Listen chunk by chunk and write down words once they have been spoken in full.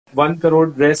1 crore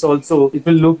dress also, it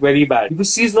will look very bad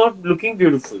because she's not looking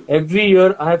beautiful. Every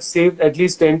year I have saved at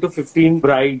least 10 to 15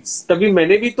 brides. तभी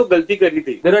मैंने भी तो गलती करी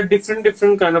थी. There are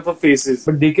different kind of faces,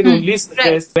 but they can only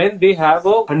suggest when they have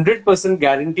a 100%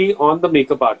 guarantee on the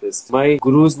makeup artist. My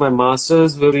gurus, my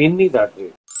masters were in me that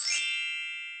way.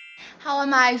 How are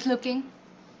my eyes looking?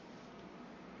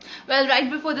 Well, right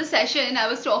before the session, I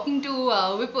was talking to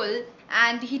Vipul,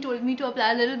 and he told me to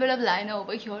apply a little bit of liner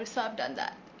over here, so I've done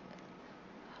that.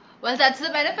 Well, that's the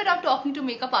benefit of talking to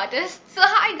makeup artists. So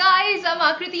hi guys, I'm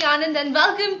Aakriti Anand and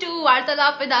welcome to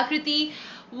Vartalaap with Aakriti.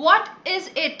 What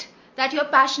is it that you're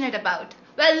passionate about?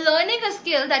 Well, learning a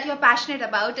skill that you're passionate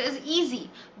about is easy,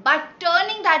 but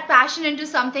turning that passion into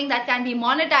something that can be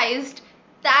monetized,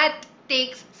 that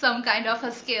takes some kind of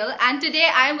a skill. And today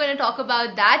I am going to talk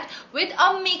about that with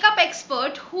a makeup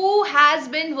expert who has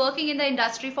been working in the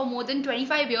industry for more than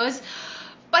 25 years.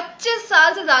 25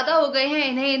 साल से ज़्यादा हो गए हैं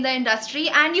इन्हें in the industry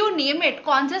and you name it.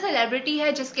 कौन सा celebrity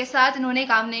है जिसके साथ इन्होंने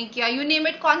काम नहीं किया? You name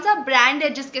it. कौन सा ब्रांड है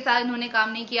जिसके साथ इन्होंने काम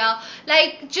नहीं किया?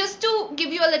 Like just to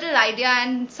give you a little idea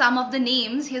and some of the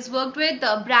names, he has worked with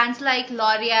brands like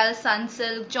L'Oréal,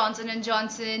 Sunsilk, Johnson and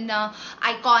Johnson,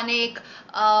 iconic,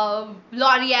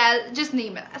 L'Oreal, just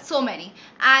name it, so many.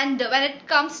 And when it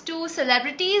comes to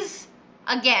celebrities,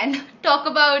 again, talk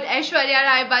about Aishwarya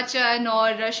Rai Bachchan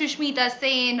or Sushmita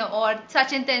Sen or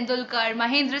Sachin Tendulkar,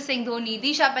 Mahendra Singh Dhoni,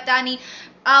 Disha Patani.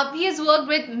 He has worked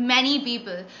with many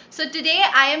people. So today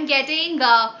I am getting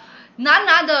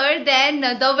none other than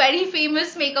the very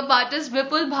famous makeup artist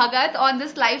Vipul Bhagat on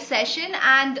this live session,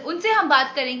 and unse hum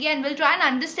baat karenge and we'll try and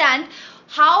understand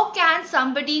how can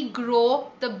somebody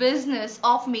grow the business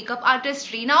of makeup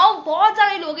artistry. Now बहुत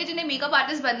सारे लोग हैं जिन्हें makeup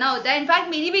artist बनना होता है. In fact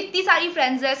मेरी भी इतनी सारी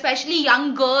friends हैं, especially young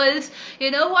girls, you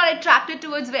know, who are attracted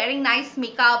towards wearing nice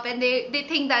makeup and they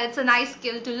think that it's a nice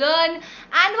skill to learn.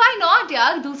 And why not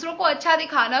यार, दूसरों को अच्छा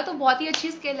दिखाना तो बहुत ही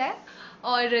अच्छी skill है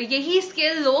और यही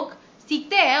skill लोग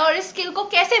सीखते हैं और इस स्किल को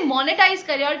कैसे मोनेटाइज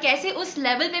करें और कैसे उस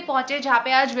लेवल पे पहुंचे जहाँ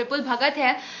पे आज विपुल भगत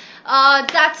है.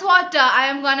 That's what I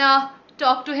am gonna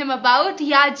talk to him about.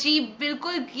 या जी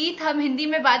बिल्कुल गीत, हम हिंदी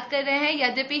में बात कर रहे हैं.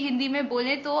 यद्यपि हिंदी में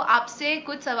बोले तो आपसे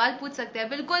कुछ सवाल पूछ सकते हैं.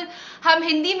 बिल्कुल हम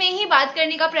हिंदी में ही बात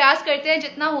करने का प्रयास करते हैं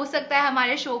जितना हो सकता है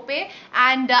हमारे शो पे.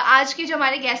 एंड आज के जो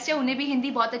हमारे गेस्ट हैं उन्हें भी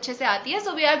हिंदी बहुत अच्छे से आती है.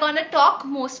 So we are gonna talk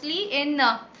mostly in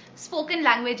spoken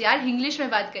language. यार इंग्लिश में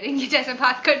बात करेंगे जैसे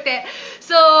बात करते हैं.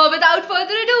 So without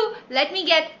further ado, let me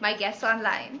gate my guest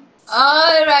online.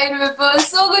 Alright Vipul,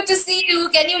 so good to C you.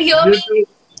 Can you hear me?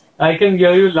 I can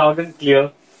hear you loud and clear.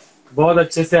 बहुत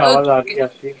अच्छे से आवाज आ रही है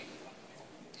आपकी.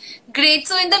 Great.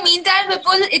 So in the mean time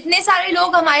विपुल, इतने सारे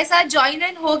लोग हमारे साथ ज्वाइन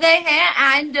इन हो गए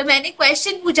हैं एंड मैंने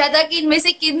क्वेश्चन पूछा था कि इनमें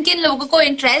से किन किन लोगों को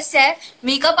इंटरेस्ट है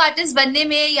मेकअप आर्टिस्ट बनने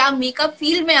में या मेकअप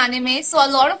फील्ड में आने में. सो a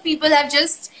lot of people have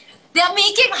just they are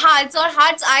making hearts और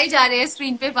हार्ट्स आए जा रहे हैं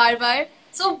स्क्रीन पे बार बार.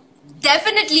 सो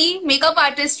डेफिनेटली मेकअप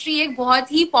आर्टिस्ट्री एक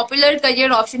बहुत ही पॉपुलर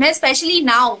करियर ऑप्शन है, स्पेशली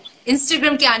नाउ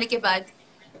इंस्टाग्राम के आने के बाद.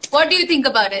 What do you think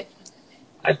about it?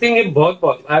 I think it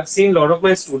बहुत. I've seen a lot of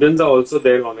my students are also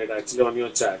there on it actually on your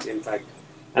chat in fact,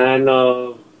 and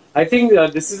I think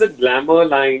this is a glamour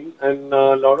line and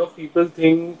a lot of people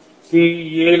think कि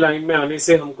ये line में आने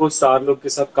से हमको star लोग के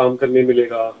साथ काम करने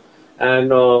मिलेगा.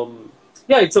 And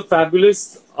yeah, it's a fabulous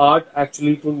art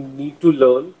actually to need to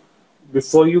learn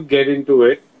before you get into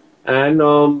it. And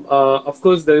of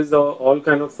course there is all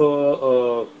kind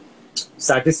of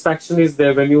satisfaction is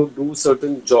there when you do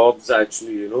certain jobs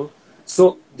actually, you know. So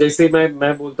जैसे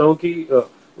मैं बोलता हूँ कि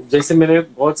जैसे मैंने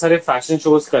बहुत सारे fashion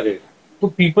shows करे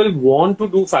तो people want to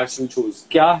do fashion shows.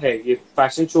 क्या है ये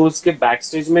फैशन शोज के बैक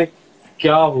स्टेज में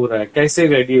क्या हो रहा है, कैसे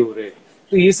रेडी हो रहे हैं,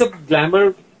 तो ये सब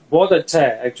ग्लैमर बहुत अच्छा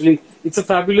है actually. It's a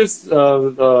fabulous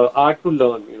art to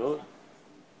learn, you know.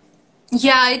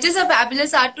 Yeah, it is a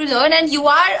fabulous art to learn and you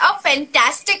are a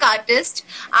fantastic artist.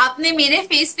 आपने मेरे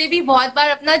फेस पे भी बहुत बार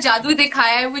अपना जादू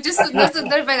दिखाया है, मुझे सुंदर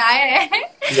सुंदर बनाया है.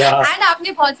 एंड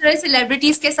आपने बहुत सारे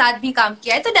सेलिब्रिटीज के साथ भी काम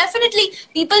किया है, तो डेफिनेटली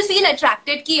पीपल फील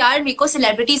अट्रैक्टेड कि यार मेरे को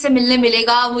सेलिब्रिटी से मिलने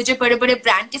मिलेगा, मुझे बड़े बड़े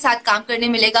ब्रांड के साथ काम करने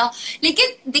मिलेगा.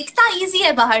 लेकिन दिखता इजी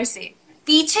है बाहर से,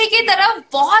 पीछे की तरफ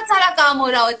बहुत सारा काम हो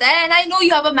रहा होता है. And I know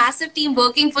you have a massive team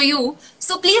working for you.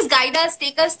 So please guide us,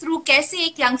 take us through कैसे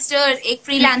एक यंगस्टर, एक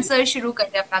फ्रीलांसर शुरू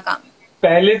करते अपना काम.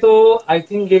 पहले तो आई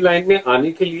थिंक ये लाइन में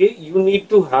आने के लिए you need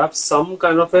to have some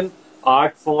kind of an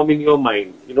art form in your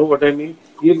mind, you know what I mean.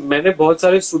 ये मैंने बहुत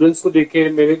सारे स्टूडेंट्स को देखे,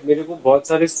 मेरे को बहुत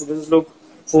सारे स्टूडेंट्स लोग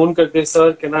फोन करते हैं,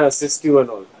 sir can I assist you and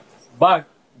all, but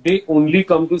they only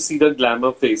come to see the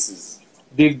glamour faces.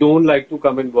 They don't like to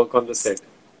come and work on the set.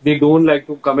 They don't like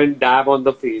to come and dab on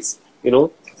the face, you know,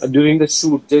 during the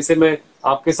shoot. जैसे मैं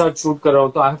आपके साथ shoot कर रहा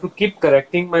हूँ तो I have to keep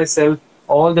correcting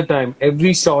myself all the time.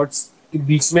 Every shots कि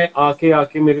बीच में आके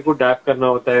आके मेरे को डैप करना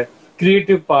होता है,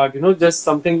 creative part, just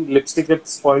something lipstick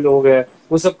spoil हो गया है,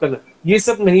 वो सब करना, ये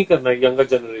सब नहीं करना है यंगर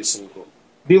जनरेशन को.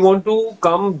 They want to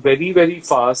come very very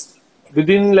fast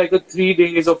within like a 3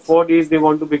 days or 4 days. They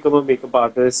want to become a makeup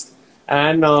artist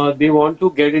and they want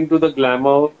to get into the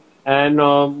glamour. And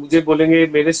मुझे बोलेंगे,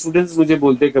 मेरे students मुझे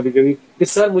बोलते हैं कभी कभी कि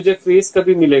सर मुझे फेस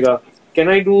कभी मिलेगा, can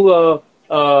I do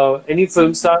any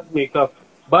film star makeup.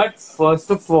 But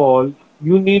first of all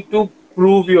you need to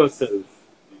prove your self.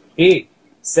 A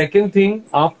second thing,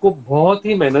 आपको बहुत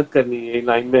ही मेहनत करनी है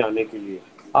लाइन में आने के लिए.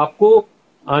 आपको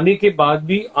आने के बाद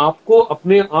भी आपको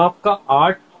अपने आप का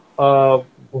आर्ट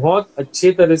बहुत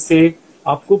अच्छे तरह से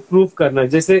आपको प्रूव करना है.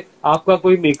 जैसे आपका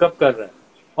कोई मेकअप कर रहा है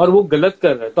और वो गलत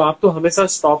कर रहा है तो आप तो हमेशा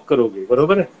स्टॉप करोगे,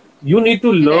 बरोबर है. You need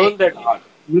to learn that art,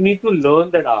 you need to learn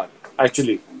that art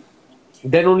actually,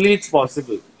 then only it's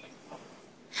possible.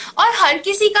 और हर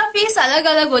किसी का फेस अलग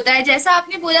अलग होता है. जैसा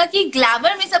आपने बोला कि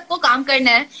ग्लैमर में सबको काम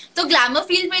करना है, तो ग्लैमर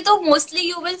फील्ड में तो mostly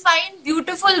you will find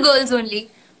beautiful girls only.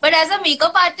 But as a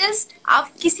makeup artist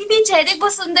आप किसी भी चेहरे को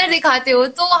सुंदर दिखाते हो,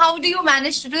 तो how do you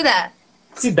manage to do that?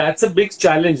 See, that's a big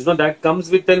challenge, that comes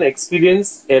with an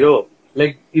experience error.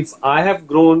 Like if I have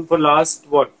grown for last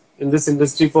in this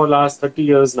industry for last 30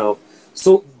 years now.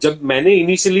 So जब मैंने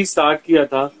initially start किया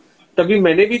था तभी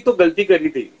मैंने भी तो गलती करी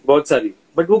थी बहुत सारी,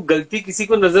 बट वो गलती किसी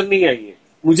को नजर नहीं आई है,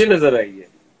 मुझे नजर आई है.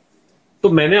 तो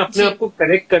मैंने अपने आप को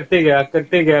करेक्ट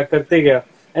करते गया.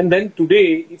 And then today,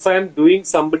 if I am doing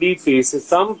somebody faces,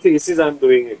 some faces I am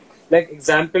doing it. Like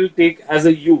example, take as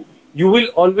a you will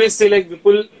always say like,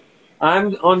 Vipul, I am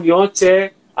on your chair,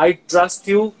 I trust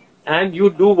you, and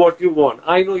you do what you want.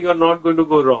 I know you are not going to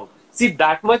go wrong. See,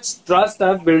 that much trust I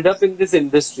have built up in this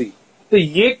industry. तो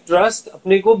ये trust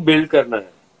अपने को build करना है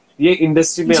ये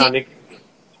industry में आने के लिए,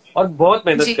 और बहुत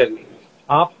मेहनत करनी है.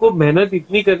 आपको मेहनत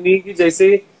इतनी करनी है कि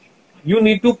जैसे यू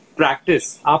नीड टू प्रैक्टिस.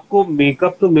 आपको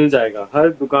मेकअप तो मिल जाएगा, हर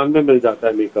दुकान में मिल जाता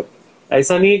है मेकअप.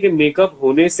 ऐसा नहीं है कि मेकअप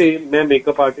होने से मैं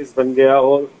मेकअप आर्टिस्ट बन गया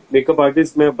और मेकअप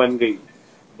आर्टिस्ट मैं बन गई.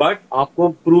 बट आपको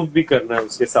प्रूव भी करना है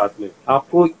उसके साथ में.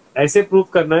 आपको ऐसे प्रूव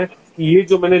करना है कि ये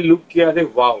जो मैंने लुक किया है,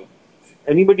 wow,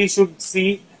 anybody should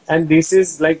see and this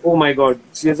is like, oh my God,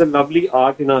 she has a lovely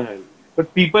art in her hand. But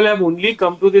people have only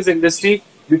come to this industry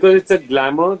because it's a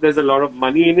glamour, there is a lot of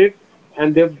money in it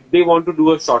and they want to do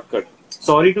a shortcut.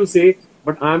 Sorry to say,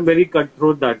 but I am very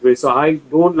cutthroat that way. So I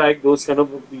don't like those kind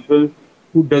of people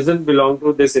who doesn't belong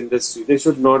to this industry. They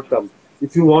should not come.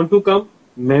 If you want to come,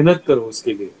 मेहनत करो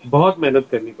उसके लिए, बहुत मेहनत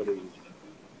करनी पड़ेगी.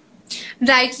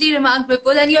 Rightly remarked,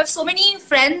 Vipul, and you have so many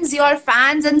friends, your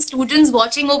fans and students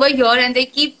watching over here, and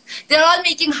they're all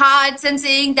making hearts and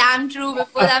saying, "Damn true,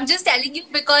 Vipul." I'm just telling you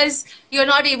because you're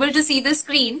not able to see the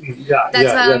screen.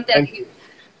 That's why I'm telling you.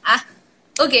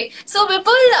 Okay, so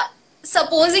Vipul,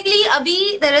 supposedly अभी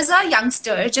there is a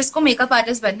youngster जिसको makeup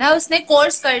artist बनना है, उसने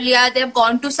course कर लिया, they have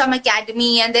gone to some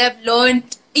academy and they have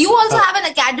learned. You also have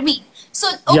an academy,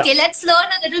 so okay, let's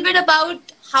learn a little bit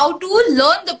about how to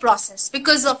learn the process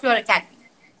because of your academy.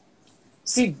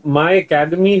 See, my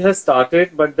academy has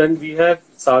started, but then we have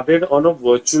started on a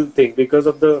virtual thing because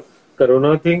of the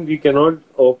corona thing. We cannot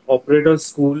operate a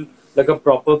school like a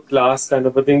proper class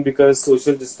kind of a thing because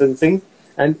social distancing,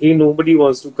 and nobody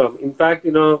wants to come. In fact,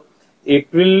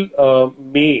 April,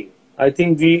 May, I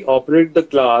think we operate the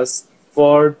class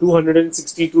for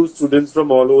 262 students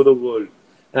from all over the world,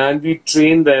 and we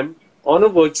train them on a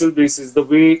virtual basis. The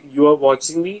way you are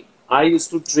watching me, I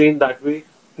used to train that way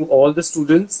to all the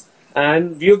students,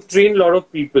 and we have trained a lot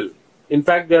of people. In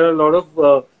fact, there are a lot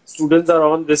of students are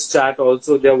on this chat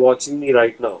also. They are watching me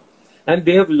right now, and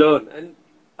they have learned. And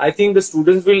I think the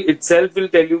students will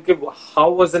tell you कि how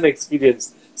was an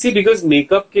experience. See, because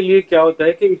makeup के लिए क्या होता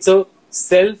है कि it's a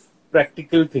self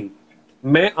practical thing.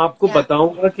 मैं आपको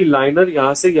बताऊंगा कि लाइनर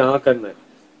यहाँ से यहाँ करना है,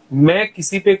 मैं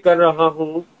किसी पे कर रहा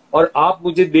हूँ और आप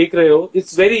मुझे देख रहे हो,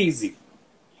 it's very easy.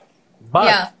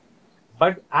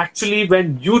 But actually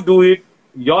when you do it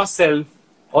yourself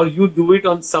or you do it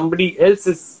on somebody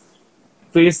else's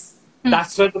face,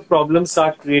 that's where the problems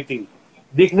start creating.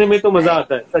 देखने में तो मजा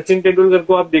आता है. सचिन तेंदुलकर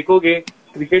को आप देखोगे,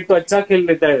 क्रिकेट तो अच्छा खेल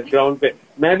लेता है ग्राउंड पे,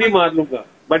 मैं भी मार लूंगा,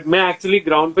 बट मैं एक्चुअली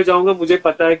ग्राउंड पे जाऊंगा, मुझे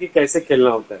पता है कि कैसे खेलना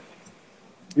होता है.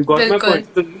 You got my point.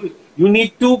 So you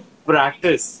need to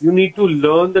practice. You need to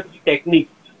learn the technique.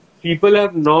 People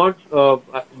have not.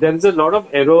 There's a lot of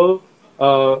error.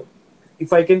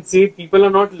 If I can say, people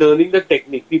are not learning the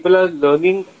technique. People are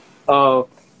learning.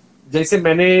 जैसे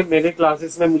मेरे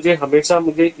classes में मुझे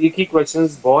एक ही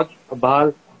questions बहुत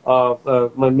बाहर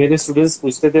मेरे students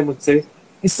पूछते थे मुझसे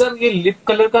कि सर ये लिप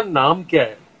कलर का नाम क्या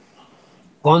है,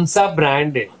 कौन सा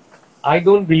ब्रांड है. I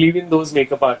don't believe in those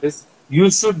makeup artist. You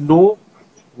should know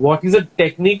what is the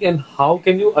technique and how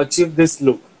can you achieve this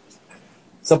look.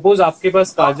 Suppose आपके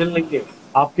पास काजल नहीं है,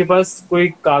 आपके पास कोई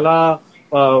काला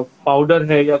पाउडर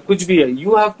है या कुछ भी है,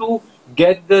 you have to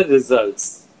get the results.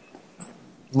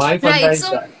 My फंडा Right. Is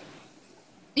So that.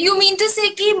 you mean to say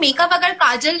कि makeup अगर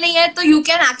काजल नहीं है तो you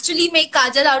can actually make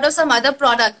kajal out of some other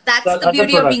product. That's the Other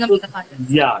beauty of being a product. makeup artist.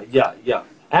 Yeah.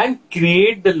 And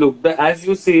create the look. As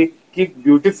you say, कि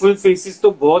beautiful faces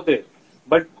तो बहुत है,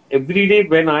 but every day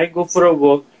when I go for a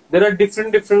work, there are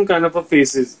different kind of a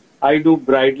faces. I do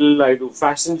bridal, I do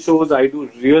fashion shows, I do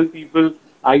real people,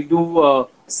 I do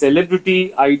celebrity,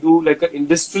 I do like a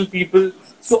industrial people.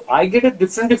 So I get a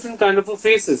different kind of a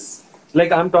faces.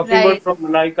 Like I'm talking about Right. from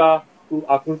Malaika to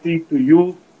Aakriti to you,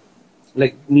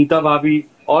 like Neeta Bhabhi,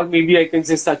 or maybe I can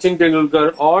say Sachin Tendulkar,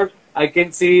 or I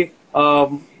can say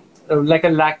like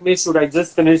a Lakme. Should I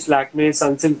just finish Lakme,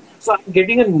 Sunsilk? So I'm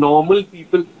getting a normal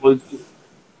people also.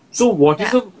 So Yeah.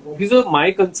 what is my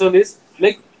concern is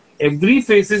like every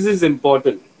faces is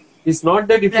important. It's not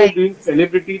that if you're Right. doing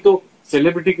celebrity, तो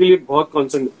celebrity के लिए बहुत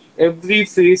concern. Every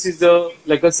face is a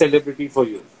like a celebrity for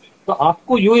you. तो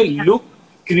आपको ये look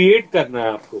create करना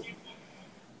है आपको.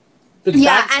 So Yeah,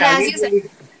 that and as you said, challenge.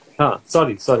 हाँ,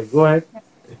 sorry, go ahead.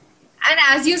 and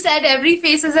as you said, every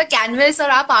face is a canvas और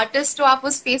आप artist हो, आप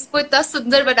उस face को इतना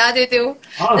सुंदर बना देते हो.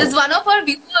 हाँ. This one of our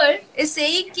viewer is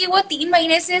saying कि वो 3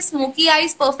 महीने से smoky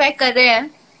eyes perfect कर रहे हैं,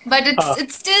 but हाँ.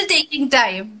 it's still taking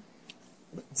time.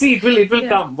 See, it will Yeah.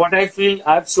 come. What I feel,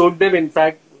 I've showed them, in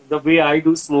fact, the way I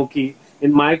do smoky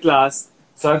in my class.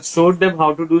 So I've showed them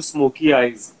how to do smoky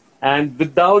eyes and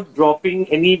without dropping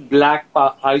any black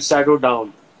eyeshadow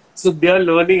down. So they are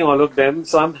learning, all of them.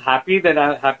 So I'm happy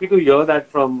to hear that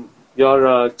from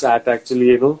your chat, actually,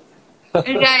 you know.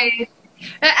 Right.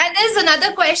 And there's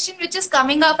another question which is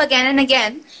coming up again and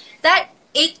again that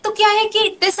एक तो क्या है कि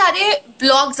इतने सारे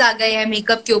blogs आ गए हैं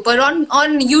makeup के ऊपर.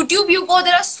 On YouTube you go,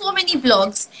 there are so many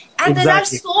blogs and there are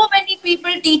Exactly. so many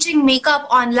people teaching makeup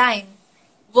online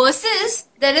versus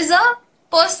there is a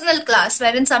personal class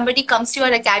wherein somebody comes to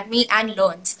your academy and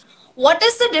learns. What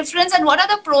is the difference and what are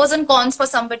the pros and cons for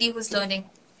somebody who's learning?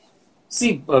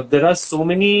 See, there are so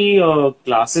many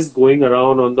classes going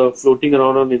around floating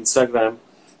around on Instagram.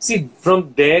 See,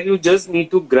 from there you just need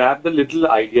to grab the little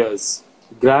ideas,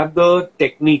 grab the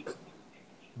technique.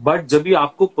 But जब भी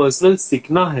आपको personal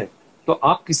सीखना है, तो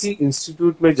आप किसी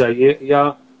institute में जाइए या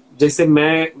जैसे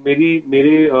मेरी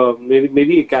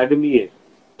एकेडमी है,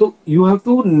 तो यू हैव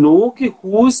टू नो कि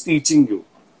हु इज टीचिंग यू.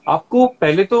 आपको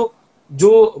पहले तो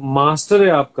जो मास्टर है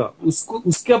आपका,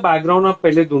 उसका बैकग्राउंड आप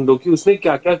पहले ढूंढो कि उसने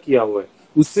क्या क्या किया हुआ है,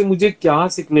 उससे मुझे क्या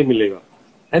सीखने मिलेगा,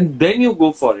 and then you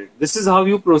go for it. This is how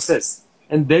you process,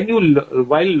 and then you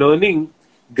while learning,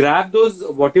 grab those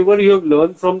whatever you have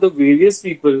learned from the various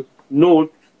people.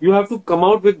 Note, you have to come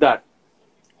out with that.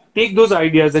 Take those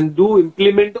ideas and do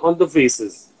implement on the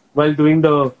faces while doing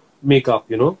the makeup,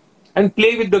 you know, and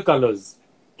play with the colors.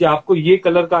 कि आपको ये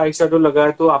colour का eye shadow लगा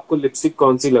है तो आपको lipstick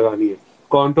कौन सी लगानी है,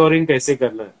 कॉन्टोरिंग कैसे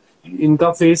करना है,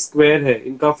 इनका फेस स्क्वायर है,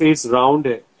 इनका फेस राउंड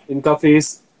है, इनका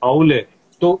फेस आउल है,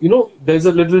 तो you know there is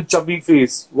a little chubby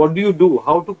face, what do you do,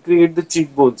 how to create the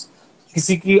cheek bones.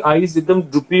 किसी की आईज एकदम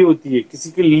ड्रुपी होती है,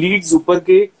 किसी के लीड्स ऊपर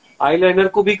के आईलाइनर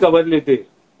को भी कवर लेते हैं.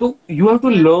 तो you have to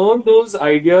learn those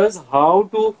ideas, how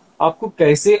to आपको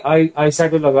कैसे आई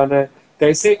शेडो लगाना है,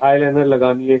 कैसे आईलाइनर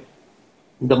लगानी है.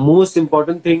 The most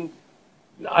important thing,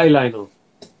 eyeliner,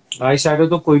 eyeshadow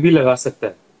तो कोई भी लगा सकता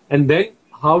है, and then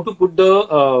how to put the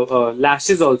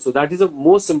lashes also, that is the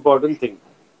most important thing.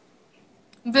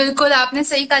 बिल्कुल आपने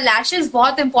सही कहा, लैशेस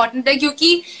बहुत इंपॉर्टेंट है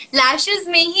क्योंकि लैशेस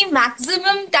में ही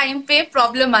मैक्सिमम टाइम पे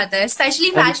प्रॉब्लम आता है,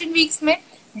 स्पेशली फैशन वीक्स में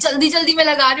जल्दी जल्दी में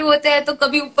लगा रहे होते हैं तो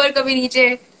कभी ऊपर कभी नीचे.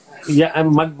 Yeah,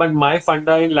 but my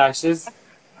funda in lashes,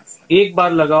 एक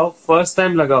बार लगाओ, first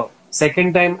time लगाओ,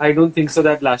 second time I don't think so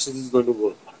that lashes is going to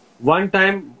work. One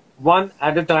time, one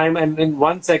at a time, and in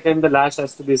 1 second the lash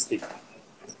has to be stick.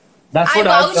 That's I what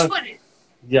I've vouch done. for it.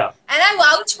 Yeah. And I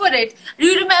vouch for it. Do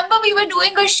you remember we were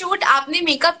doing a shoot, आपने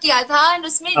makeup किया था और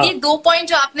उसमें ये 2 point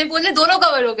जो आपने बोले दोनों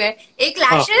कवर हो गए. एक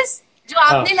लैशेस जो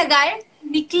आपने लगाए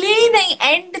निकले ही नहीं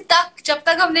एंड तक, जब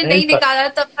तक हमने नहीं निकाला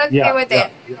तब तक Yeah, they were there.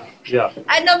 yeah.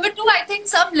 And number 2, I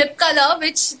think some lip color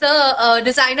which the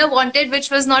designer wanted, which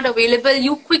was not available.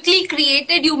 You quickly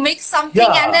created, you mixed something,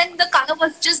 Yeah. and then the color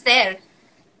was just there.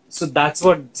 So that's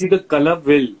what, see, the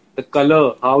color,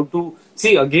 how to see.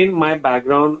 Again, my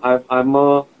background,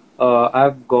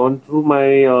 I've gone through my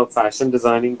fashion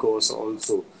designing course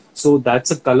also. So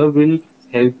that's a color will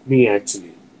help me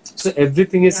actually. So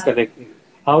everything is connected.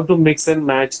 How to mix and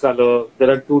match color. There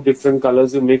are 2 different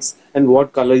colors you mix and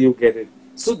what color you get it.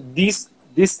 So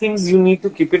these things you need to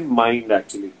keep in mind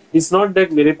actually. It's not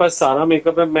that मेरे पास सारा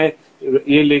makeup है, मैं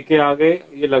ये लेके आ गए,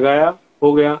 ये लगाया,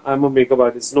 हो गया, I am a makeup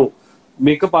artist. No,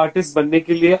 makeup artist बनने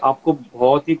के लिए आपको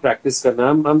बहुत ही प्रैक्टिस करना है.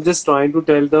 I am just trying to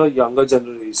tell the younger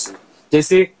generation.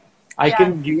 जैसे आई Yeah.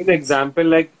 Can give an example,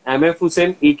 like MF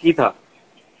Hussain एक ही था,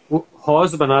 वो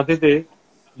हॉर्स बनाते थे,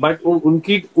 बट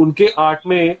उनकी उनके आर्ट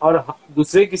में और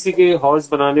दूसरे किसी के हॉर्स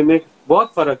बनाने में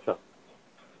बहुत फर्क था.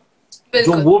 जो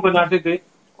बिल्कुल. वो बनाते थे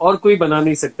और कोई बना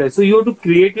नहीं सकता है. So you have to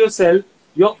create your self,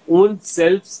 your own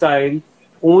self style,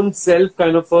 own self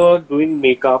kind of doing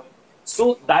makeup.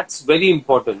 So that's very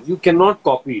important. You can not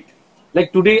copy it. Like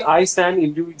today I stand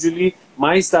individually,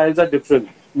 my styles are different.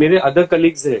 मेरे other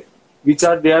colleagues है which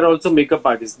are they are also makeup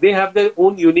artists, they have their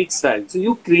own unique style, so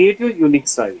you create your unique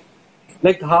style.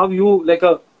 Like how you like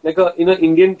a in an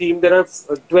Indian team there are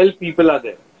 12 people are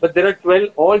there, but there are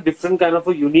 12 all different kind of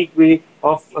a unique way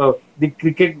of the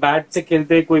cricket bat se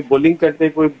khelte hai, koi bowling karte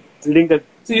hai, koi fielding karte.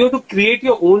 So you have to create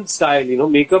your own style, you know.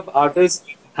 Makeup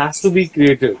artist has to be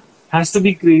creative, has to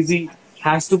be crazy,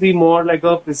 has to be more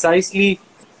like a precisely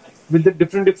with the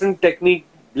different technique,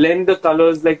 blend the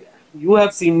colors. Like you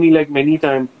have seen me like many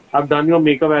times, I've done your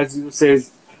makeup as you says.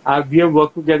 We have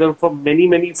worked together for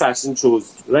many fashion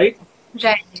shows, right?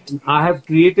 Right. I have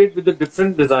created with the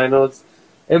different designers.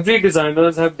 Every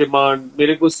designers have demand.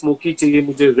 मेरे को smoky चाहिए,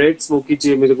 मुझे red smoky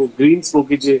चाहिए, मेरे को green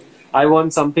smoky चाहिए. I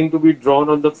want something to be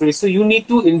drawn on the face. So you need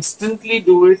to instantly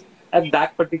do it at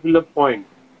that particular point.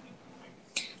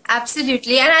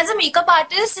 Absolutely. And as a makeup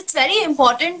artist, it's very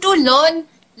important to learn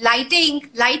lighting.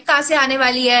 Light कहाँ से आने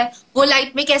वाली है, वो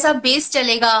light में कैसा base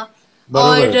चलेगा,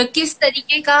 बरोबर. और किस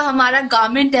तरीके का हमारा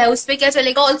garment है, उस पे क्या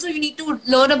चलेगा. Also, you need to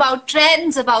learn about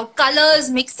trends, about colors,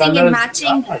 mixing and Colors.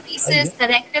 matching, pieces,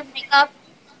 corrective makeup,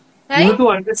 You have right? to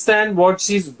understand what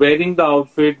she's wearing, the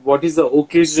outfit, what is the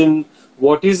occasion,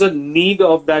 what is the need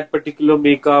of that particular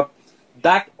makeup.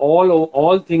 That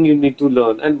all thing you need to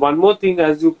learn. And one more thing,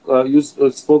 as you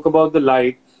spoke about the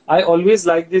light, I always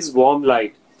like this warm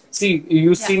light. See,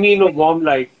 you Yeah. see me in a warm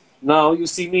light. Now you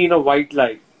see me in a white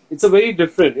light. It's a very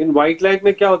different. In white light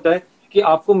में क्या होता है कि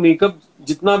आपको makeup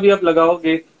जितना भी आप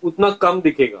लगाओगे उतना कम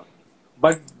दिखेगा.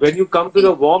 But when you come to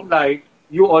the warm light,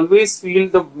 you always feel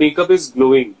the makeup is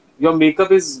glowing. Your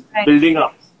makeup is Right.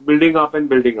 building up and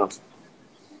building up.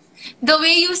 The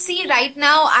way you see right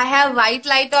now, I have white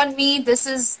light on me. This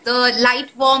is the light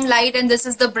warm light and this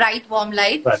is the bright warm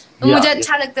light. Right. तो Yeah, मुझे yeah.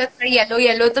 अच्छा लगता है yellow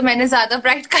yellow, तो मैंने ज्यादा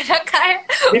bright कर रखा है.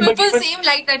 but People, even- same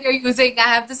light that you're using, I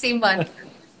have the same one.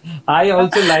 I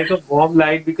also like a warm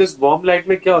light because warm light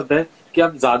में क्या होता है कि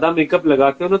आप ज्यादा मेकअप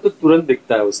लगाते हो ना तो तुरंत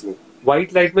दिखता है उसमें.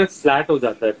 White light में फ्लैट हो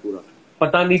जाता है पूरा,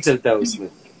 पता नहीं चलता है उसमें.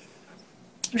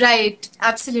 Right,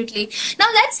 absolutely. Now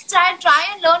let's try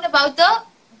and learn about the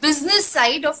business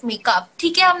side of makeup.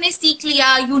 ठीक है, हमने सीख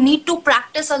लिया. You need to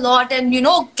practice a lot and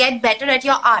get better at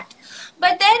your art.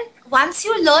 But then once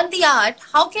you learn the art,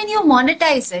 how can you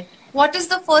monetize it? What is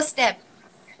the first step?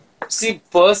 See,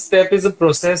 first step is a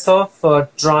process of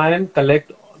try and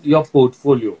collect your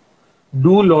portfolio.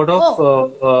 Do a lot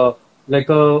of like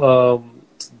a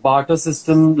barter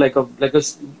system,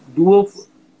 do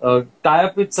a tie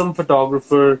up with some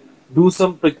photographer, do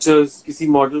some pictures. किसी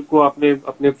model को आपने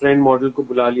अपने friend model को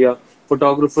बुला लिया,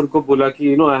 photographer को बोला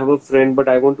कि I have a friend but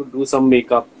I want to do some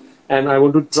makeup and I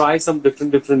want to try some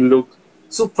different look.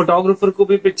 So photographer को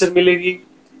भी पिक्चर मिलेगी,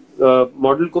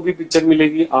 मॉडल को भी पिक्चर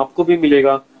मिलेगी, आपको भी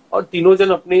मिलेगा, और तीनों जन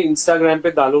अपने इंस्टाग्राम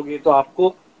पे डालोगे तो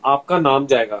आपको आपका नाम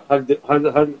जाएगा हर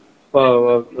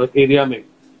एरिया में.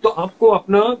 तो आपको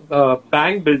अपना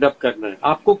बैंक बिल्डअप करना है,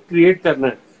 आपको क्रिएट करना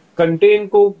है, कंटेंट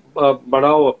को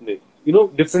बढ़ाओ अपने.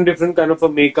 Different kind of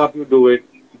makeup you do it.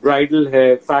 Bridal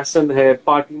है, फैशन है,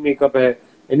 पार्टी मेकअप है,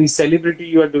 any celebrity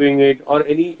you are doing it, और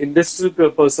any industrial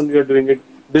person you are doing it,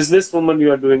 business woman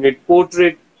you are doing it,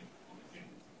 portrait.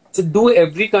 So do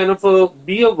every kind of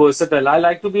be a versatile. I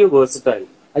like to be a versatile.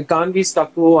 I can't be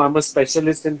stuck to, I'm a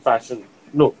specialist in fashion.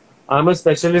 No, I'm a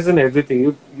specialist in everything.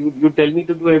 You tell me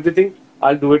to do everything,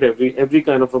 I'll do it every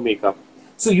kind of a makeup.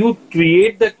 So you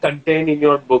create the content in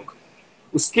your book.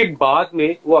 उसके बाद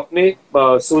में वो अपने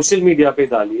social media पे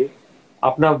डालिए,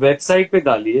 अपना website पे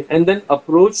डालिए, and then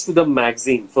approach to the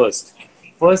magazine first.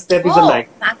 First step is a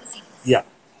magazine. Yeah,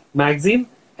 magazine.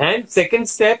 And second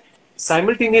step,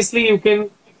 simultaneously you can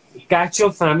catch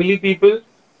your family people,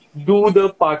 do the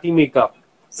party makeup.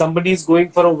 Somebody is going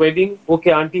for a wedding,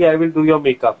 okay auntie, I will do your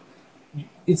makeup.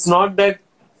 It's not that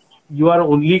you are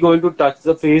only going to touch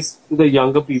the face to the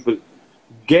younger people.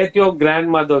 Get your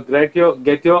grandmother, get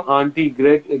your auntie,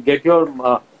 get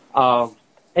your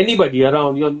anybody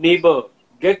around, your neighbor,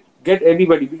 get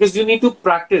anybody, because you need to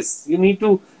practice. You need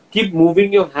to keep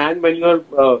moving your hand when you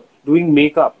are doing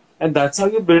makeup. and that's how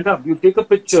you build up. You take a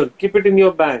picture, keep it in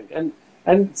your bank,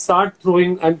 and start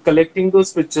throwing and collecting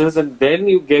those pictures, and then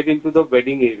you get into the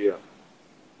wedding area.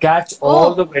 Catch all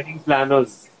Oh, the wedding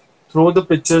planners, throw the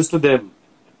pictures to them,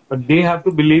 but they have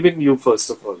to believe in you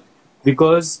first of all,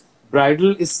 because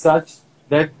bridal is such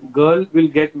that girl will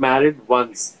get married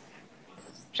once.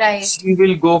 right. She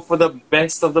will go for the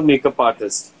best of the makeup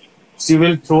artist. She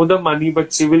will throw the money,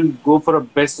 but she will go for the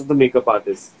best of the makeup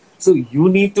artist. So you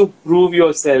need to prove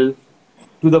yourself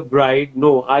to the bride.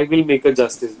 No, I will make a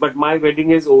justice, but my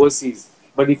wedding is overseas.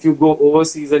 But if you go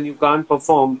overseas and you can't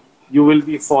perform, you will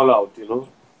be fallout,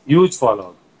 huge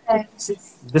fallout. Right. So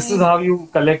this is Right. how you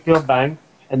collect your bank,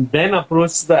 and then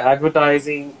approach the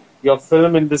advertising, your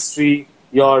film industry,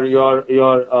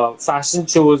 your fashion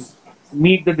shows,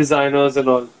 meet the designers and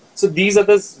all. So these are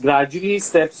the gradually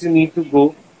steps you need to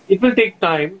go. It will take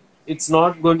time. It's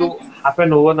not going to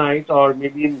happen overnight, or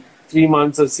maybe in 3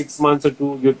 months or 6 months or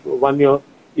 1 year.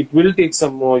 It will take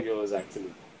some more years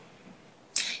actually.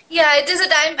 Yeah, it is a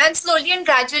time, and slowly and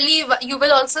gradually you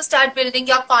will also start building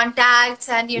your contacts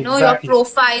and your Exactly.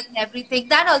 profile and everything.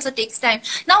 That also takes time.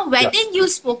 Now, Yeah. wedding you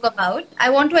spoke about. I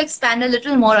want to expand a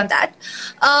little more on that.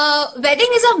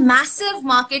 Wedding is a massive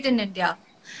market in India,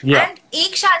 Yeah. and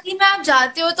एक शादी में आप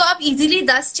जाते हो तो आप easily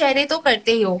 10 चेहरे तो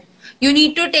करते ही हो. You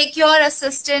need to take your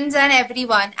assistants and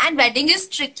everyone. And wedding is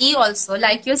tricky also.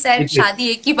 Like you said, It is. शादी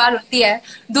एक ही बार होती है.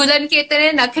 दुल्हन के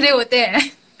इतने नखरे होते हैं.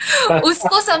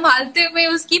 उसको संभालते हुए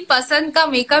उसकी पसंद का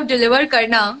मेकअप डिलीवर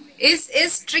करना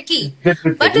इज ट्रिकी.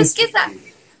 बट It's उसके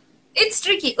साथ इट्स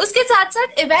ट्रिकी. उसके साथ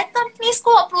साथ इवेंट कंपनीज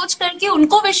को अप्रोच करके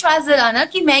उनको विश्वास दिलाना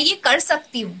कि मैं ये कर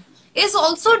सकती हूँ is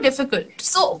also difficult.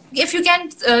 So if you can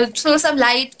throw some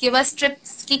light, give us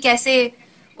tips कि कैसे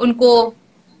उनको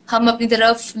हम अपनी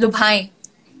तरफ लुभाएं.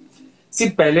 सी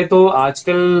पहले तो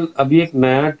आजकल अभी एक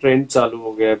नया ट्रेंड चालू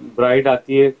हो गया है. ब्राइड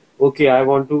आती है, okay I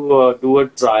want to do a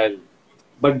trial,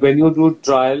 but when you do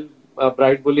trial,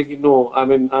 bride बोलेगी no,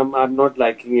 I am not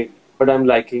liking it, but I am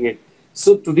liking it.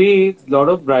 So today,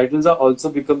 lot of bridals are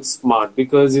also become smart,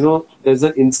 because there's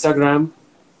an Instagram.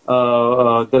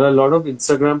 There are a lot of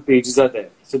Instagram pages are there.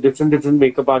 So different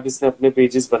makeup artists ने अपने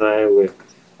pages बनाए हुए हैं,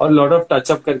 और lot of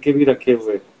touch up करके भी रखे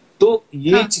हुए हैं. तो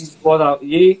ये हाँ. चीज बहुत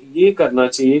ये करना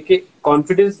चाहिए कि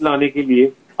कॉन्फिडेंस लाने के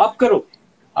लिए आप करो.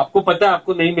 आपको पता है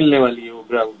आपको नहीं मिलने वाली है, वो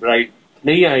ब्राइड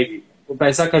नहीं आएगी, तो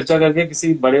पैसा खर्चा करके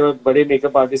किसी बड़े बड़े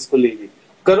मेकअप आर्टिस्ट को लेगी.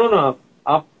 करो ना,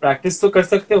 आप प्रैक्टिस तो कर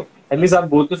सकते हो. एटलीस्ट आप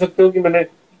बोल तो सकते हो कि मैंने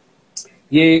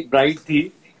ये ब्राइड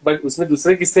थी, बट उसने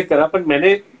दूसरे किससे करा, पर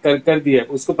मैंने कर दिया,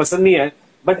 उसको पसंद नहीं आया,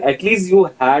 but at least you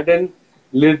had an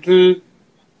little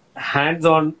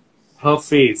hands on her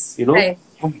face, Right.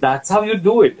 And that's how you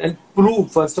do it and prove.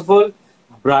 First of all,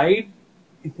 bride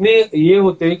इतने ये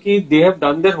होते हैं कि they have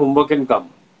done their homework and come.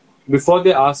 Before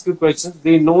they ask you questions,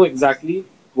 they know exactly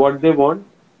what they want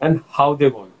and how they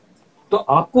want. तो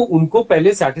आपको उनको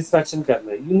पहले satisfaction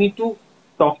करना है. You need to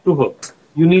talk to her.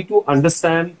 You need to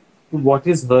understand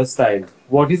what is her style.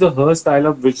 What is her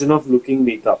style of vision of looking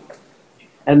makeup.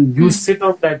 And you sit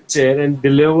on that chair and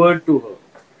deliver to her.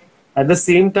 At the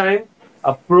same time,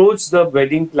 approach the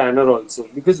wedding planner also,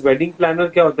 because wedding planner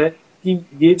क्या होता है कि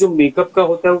ये जो makeup का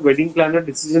होता है, वो wedding planner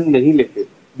decision नहीं लेते.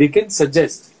 They can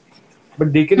suggest,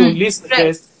 but they can only Right.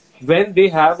 suggest when they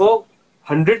have a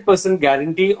 100%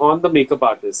 guarantee on the makeup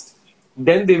artist.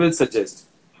 Then they will suggest.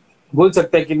 बोल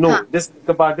सकता है कि no, हाँ. this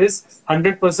makeup artist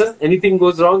 100%, anything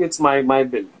goes wrong, it's my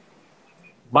bill.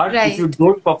 But if you Right.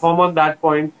 don't perform on that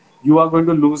point, you are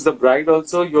going to lose the bride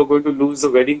also. You're going to lose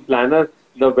the wedding planner,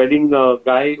 the wedding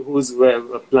guy who's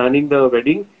planning the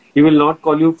wedding. He will not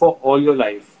call you for all your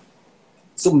life.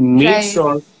 So make Right.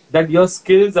 sure that your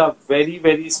skills are very,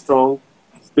 very strong.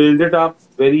 Build it up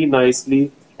very nicely,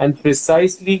 and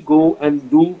precisely go and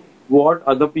do what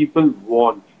other people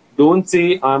want. Don't say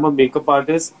I'm a makeup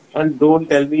artist and don't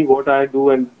tell me what I do,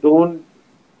 and don't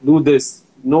do this.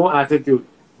 No attitude.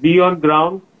 Be on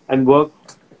ground and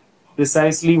work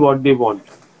precisely what they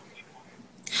want.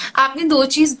 आपने दो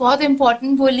चीज बहुत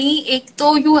important बोली. एक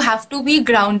तो you have to be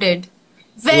grounded.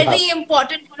 You have. Very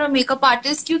important for a makeup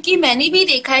artist, क्योंकि मैंने भी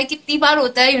देखा है कितनी बार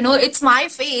होता है, it's my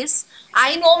face,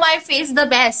 I know my face the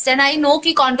best, and I know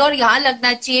कि कॉन्टोर यहाँ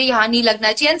लगना चाहिए, यहाँ नहीं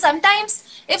लगना चाहिए. And sometimes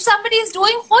if somebody is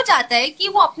doing, हो जाता है कि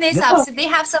वो अपने हिसाब Yeah. से they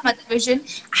have some other vision,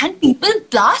 and people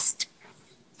blast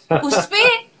उसपे.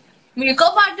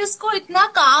 मेकअप आर्टिस्ट को इतना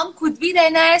काम खुद भी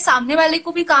रहना है, सामने वाले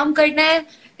को भी काम करना है.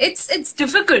 It's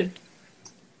difficult.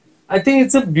 I think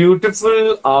it's a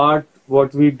beautiful art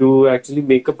what we do. Actually,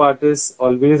 makeup artists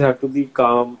always have to be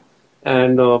calm,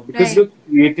 and because Right. you're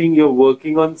creating, you're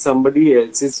working on somebody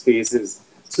else's faces.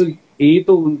 So ये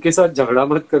तो उनके साथ झगड़ा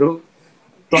मत करो.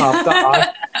 तो आपका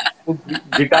art वो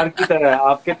गिटार की तरह है,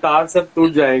 आपके तार सब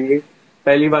टूट जाएंगे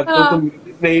पहली बात तो हाँ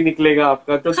म्यूजिक नहीं निकलेगा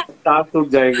आपका, तो तार टूट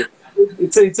जाएंगे.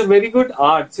 It's a very good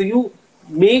art. So you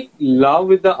make love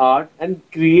with the art and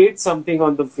create something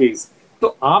on the face.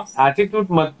 तो आप एटीट्यूड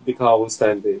मत दिखाओ उस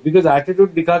टाइम पे, बिकॉज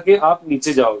एटीट्यूड दिखा के आप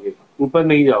नीचे जाओगे, ऊपर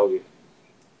नहीं जाओगे.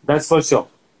 That's for sure.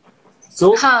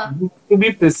 सो हाँ to be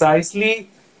precisely,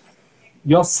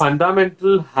 your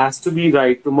fundamental has to be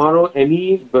right. Tomorrow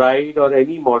any bride or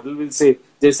any model will say,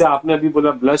 जैसे आपने अभी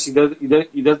बोला ब्लश इधर इधर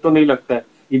इधर तो नहीं लगता है,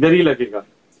 इधर ही लगेगा.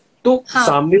 तो हाँ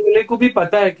सामने वाले को भी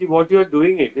पता है कि what you are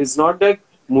doing. It is not that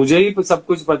मुझे ही सब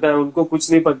कुछ पता है, उनको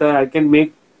कुछ नहीं पता है. I can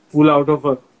make fool out of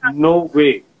a, no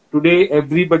way. Today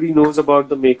everybody knows about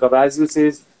the makeup. As you say,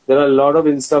 there are a lot of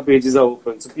Insta pages are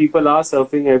open, so people are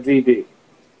surfing every day.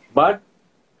 But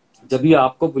जब भी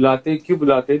आपको बुलाते, क्यों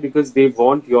बुलाते? Because they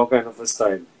want your kind of a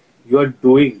style. You are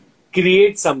doing,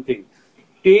 create something.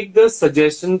 Take the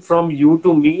suggestion from you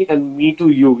to me and me to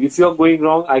you. If you are going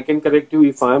wrong, I can correct you.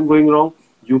 If I am going wrong,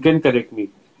 you can correct me.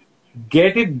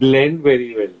 Get it blend very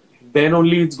well. Then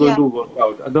only it's going yeah. to work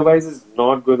out. Otherwise, it's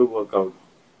not going to work out.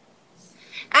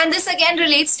 And this again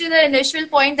relates to the initial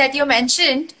point that you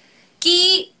mentioned कि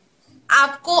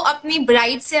आपको अपनी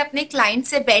bride से, अपने client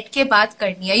से बैठ के बात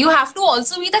करनी है. You have to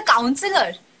also be the counselor.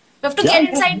 You have to Yeah, get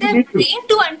inside their brain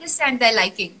to understand their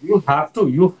liking. You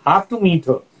have to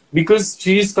meet her, because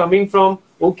she is coming from,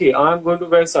 okay, I'm going to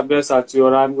wear Sabyasachi,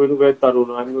 or I'm going to wear Tarun,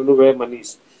 or I'm going to wear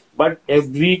Manish. But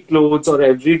every clothes or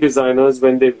every designers,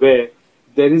 when they wear,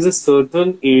 there is a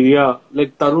certain area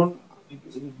like Tarun,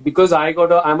 because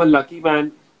I'm a lucky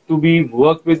man to be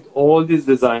work with all these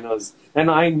designers, and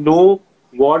I know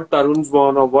what Tarun's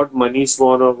worn, or what Manish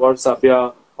worn, or what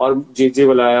Sabya or JJ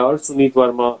Valaya or Sunit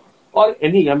Verma or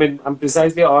any, I mean, I'm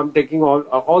taking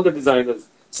all the designers.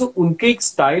 So उनके एक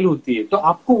style होती है, तो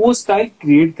आपको वो style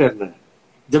create करना है.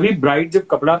 जब भी ब्राइड जब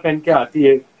कपड़ा पहन के आती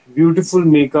है, ब्यूटीफुल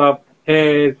मेकअप,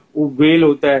 hair, वो वेल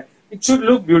होता है, it should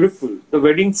look beautiful. The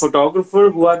wedding photographer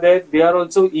who are there, they are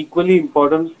also equally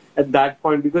important at that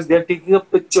point, because they are taking a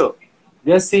picture.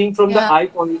 They are seeing from the Yeah. eye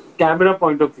point, camera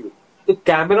point of view. तो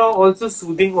camera also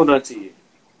soothing होना चाहिए.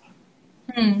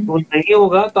 तो नहीं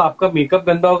होगा तो आपका makeup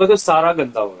गंदा होगा, तो सारा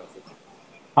गंदा होगा.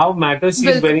 How matter she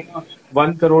is wearing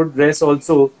 1 crore dress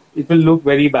also, it will look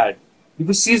very bad,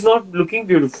 because she is not looking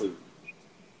beautiful.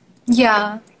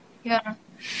 Yeah, yeah.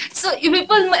 So, you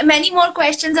people, many more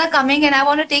questions are coming, and I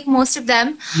want to take most of them.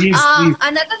 Please, please.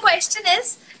 Another question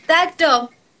is that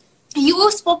you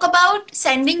spoke about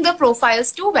sending the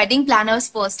profiles to wedding planners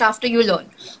first after you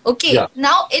learn. Okay. Yeah.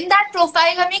 Now, in that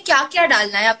profile, हमें क्या क्या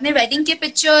डालना है? अपने wedding के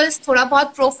pictures, थोड़ा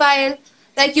बहुत profile.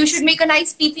 Like you should make a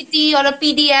nice PPT or a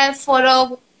PDF or a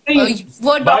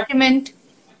Word document.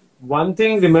 One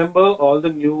thing, remember all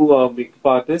the new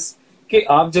makeup artists, कि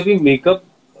आप जब भी मेकअप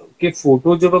के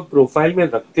फोटो जब आप प्रोफाइल में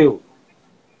रखते हो,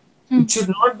 it should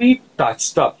not be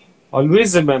touched up.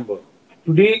 Always remember,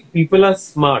 today people are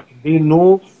smart. They know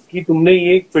कि तुमने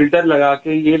ये फिल्टर लगा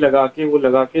के, ये लगा के, वो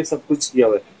लगा के सब कुछ किया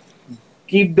हुआ है.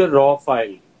 Keep the raw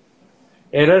file.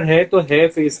 Error है तो है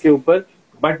फेस के ऊपर,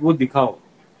 बट वो दिखाओ.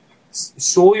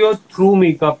 Show your true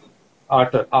makeup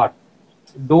art.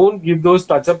 Don't give those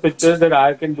touch-up pictures that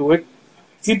I can do it.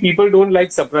 See, people don't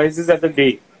like surprises at the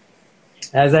day.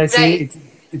 As I say, Right.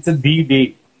 it's a D-day.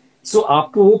 So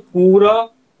आपको वो पूरा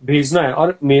भेजना है.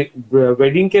 और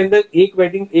wedding के अंदर एक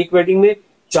wedding में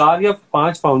 4 या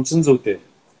 5 फंक्शंस होते हैं.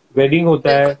 वेडिंग होता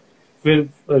है, फिर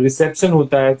रिसेप्शन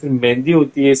होता है, फिर मेहंदी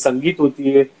होती है, संगीत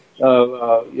होती है,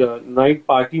 नाइट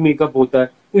पार्टी मेकअप होता है.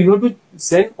 तो you have to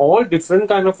send all different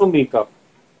kind of a makeup.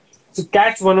 So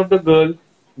catch one of the girl,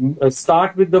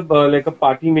 start with the like a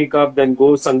party makeup, then go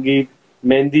Sangeet,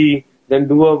 Mehndi, then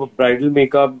do a bridal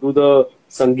makeup, do the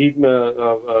Sangeet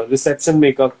reception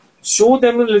makeup. Show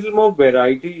them a little more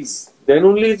varieties. Then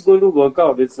only it's going to work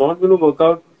out. It's not going to work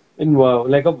out in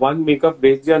like a one makeup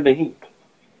based या नहीं.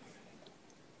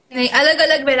 नहीं,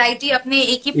 अलग-अलग variety अपने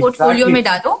एक ही portfolio में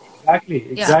डालो.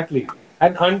 Exactly.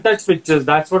 And untouched pictures.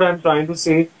 That's what I'm trying to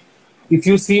say. If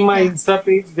you see my Insta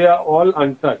page, they are all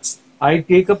untouched. I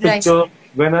take a picture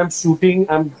when I'm shooting,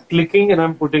 I'm clicking and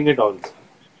I'm putting it on.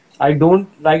 I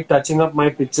don't like touching up my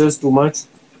pictures too much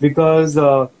because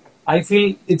I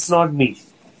feel it's not me.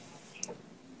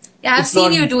 Yeah, I've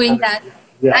seen you doing that.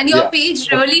 Yeah, and your page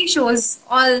really shows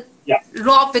all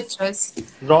raw pictures.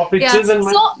 Raw pictures and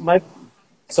my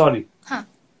sorry.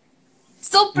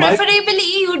 So preferably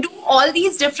you do all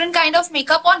these different kind of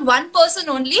makeup on one person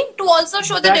only to also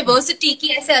show the diversity कि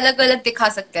ऐसे अलग-अलग दिखा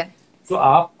सकते हैं. तो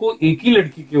आपको एक ही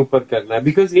लड़की के ऊपर करना है,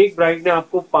 बिकॉज एक ब्राइड ने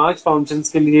आपको 5 फंक्शंस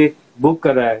के लिए बुक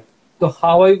करा है, तो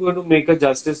how are you going to make a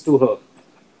justice to her?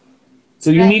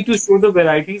 So you need to show the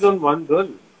varieties on one girl.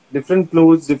 different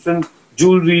clothes, different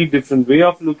jewelry, different way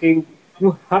of looking.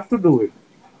 You have to do it.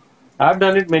 I've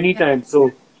done it many Yeah. times.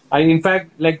 So in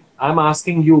fact, like I'm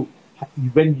asking you,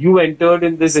 when you entered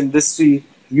in this industry,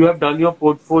 you have done your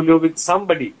portfolio with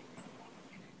somebody.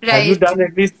 Have you Right. done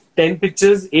at least 10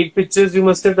 pictures, 8 pictures? You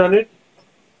must have done it.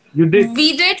 You did. We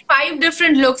did 5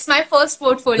 different looks, my first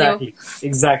portfolio. Exactly.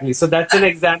 Exactly. So that's an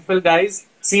example, guys.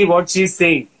 See what she's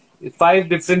saying. 5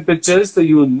 different pictures. So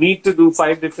you need to do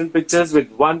 5 different pictures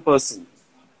with one person.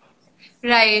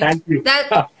 Right. Thank you.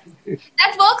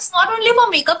 That works not only for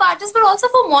makeup artists but also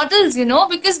for models,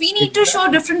 because we need to show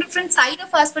Exactly. different side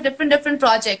of us for different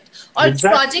project. और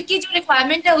Exactly. project की जो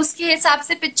requirement है उसके हिसाब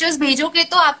से pictures भेजोगे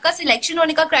तो आपका selection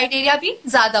होने का criteria भी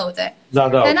ज्यादा होता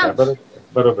ज्यादा है होता ना? है बरोबर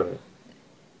बरोबर है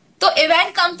तो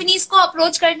इवेंट कंपनीज को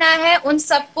अप्रोच करना है, उन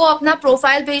सबको अपना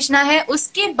प्रोफाइल भेजना है,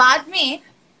 उसके बाद में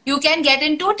you can get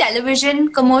into television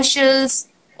commercials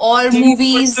और TV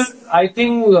movies. commercials, I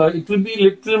think it will be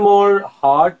little more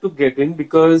hard to get in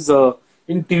because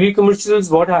in TV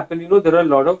commercials, what happened, there are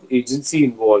a lot of agency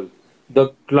involved. The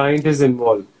client is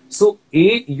involved. So,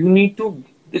 you need to,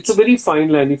 it's a very fine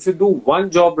line. If you do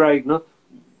one job right, na,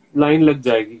 line लग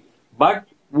जाएगी. But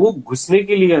वो घुसने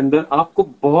के लिए अंदर आपको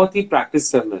बहुत ही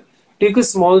practice करना है. Take a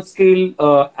small scale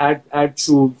ad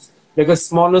shoots, like a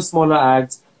smaller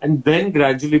ads, and then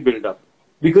gradually build up.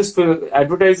 Because for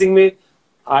advertising में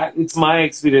it's my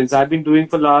experience. I've been doing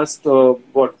for last,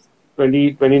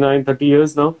 20, 29, 30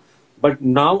 years now. But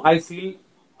now I feel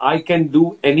I can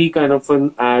do any kind of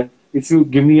an ad. If you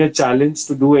give me a challenge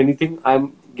to do anything,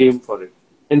 I'm game for it.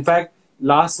 In fact,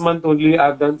 last month only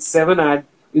I've done 7 ads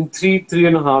in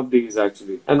 3.5 days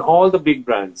actually. And all the big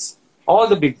brands. All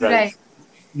the big right. brands.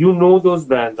 You know those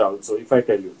brands also, if I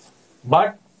tell you.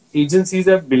 But agencies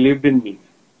have believed in me.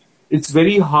 It's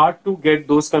very hard to get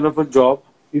those kind of a job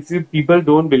if you people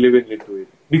don't believe in it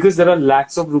because there are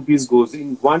lakhs of rupees goes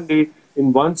in one day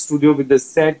in one studio with the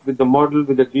set, with the model,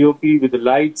 with the DOP, with the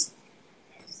lights.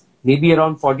 Maybe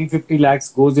around 40-50 lakhs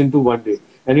goes into one day,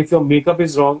 and if your makeup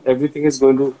is wrong, everything is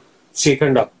going to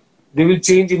shaken up. They will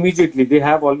change immediately. They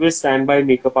have always standby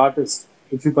makeup artists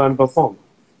if you can't perform.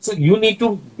 So you need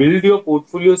to build your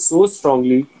portfolio so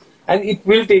strongly, and it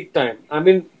will take time. I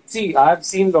mean, see, I've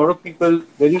seen a lot of people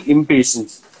very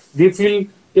impatient. They feel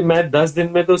कि मैं 10 दिन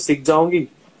में तो सीख जाऊंगी,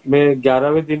 मैं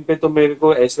 11वें दिन पे तो मेरे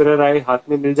को ऐश्वर्या राय हाथ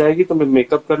में मिल जाएगी तो मैं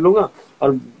मेकअप कर लूंगा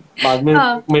और बाद में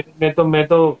हाँ. मैं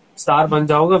तो स्टार बन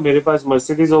जाऊंगा, मेरे पास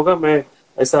मर्सिडीज होगा, मैं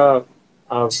ऐसा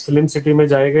फिल्म सिटी में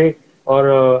जाएंगे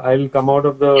और I will come out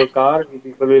of the car,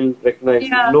 people will recognise me.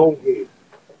 Yeah. No way,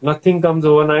 nothing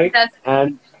comes overnight. That's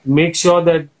And make sure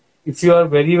that if you are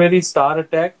very very star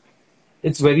attack,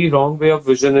 it's very wrong way of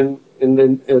vision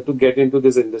to get into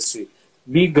this industry.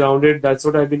 Be grounded. That's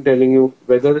what I've been telling you.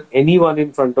 Whether anyone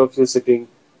in front of you sitting,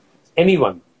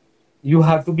 anyone, you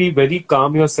have to be very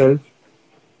calm yourself,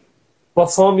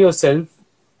 perform yourself,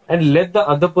 and let the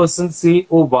other person say,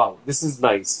 "Oh wow, this is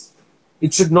nice."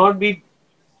 It should not be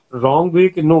wrong way.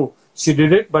 No, she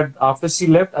did it, but after she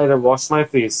left, I washed my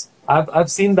face. I've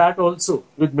seen that also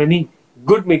with many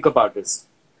good makeup artists.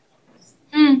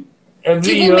 कि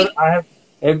Every वो year make. I have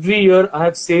every year I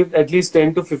have saved at least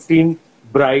 10 to 15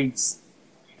 brides.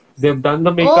 They've done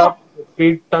the Oh. makeup,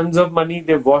 paid tons of money,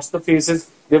 they've washed the faces,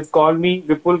 they've called me,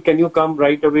 Vipul, can you come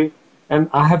right away? And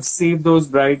I have saved those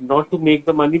brides not to make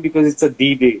the money because it's a D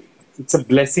day. It's a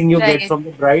blessing you get Right. from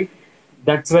the bride.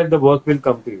 That's where the work will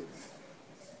come to you.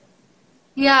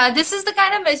 Yeah, this is the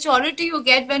kind of maturity you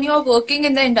get when you're working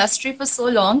in the industry for so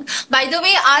long. By the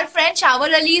way, our friend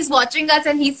Shawar Ali is watching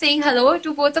us and he's saying hello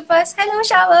to both of us. Hello, Hi,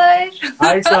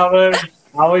 Shawar. Shavar.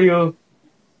 How are you?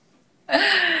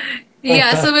 Yeah,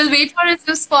 so we'll wait for his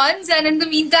response, and in the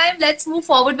meantime, let's move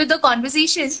forward with the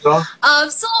conversation. Sure.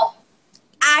 So,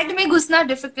 ad में घुसना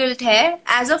difficult है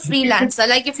as a freelancer.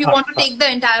 Like if you want to take the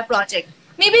entire project,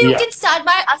 maybe you Yeah. can start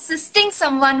by assisting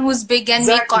someone who's big and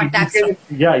make Exactly. contacts.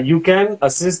 You can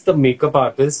assist the makeup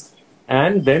artist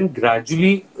and then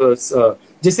gradually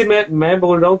जैसे मैं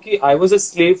बोल रहा हूँ कि I was a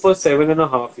slave for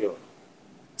 7.5 years.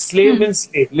 Slave means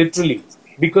slave, literally.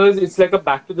 Because it's like a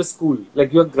back to the school.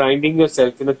 Like you're grinding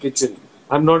yourself in a kitchen.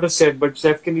 I'm not a chef, but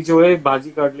chef के नीचे वो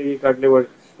भाजी काट ले, ये काट ले,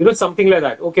 what, something like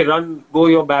that. Okay, run, go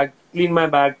your bag, clean my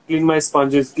bag, clean my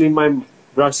sponges, clean my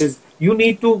brushes. You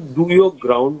need to do your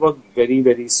groundwork very,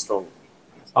 very strong.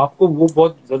 आपको वो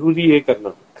बहुत जरूरी है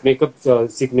करना मेकअप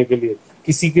सीखने के लिए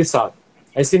किसी के साथ.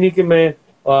 ऐसे नहीं कि मैं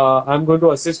I am going to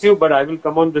assist you but I will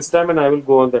come on this time and I will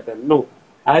go on that time. No,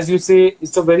 as you say,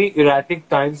 it's a very erratic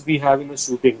times we have in a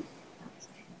shooting.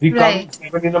 We come Right.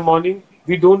 7 in the morning.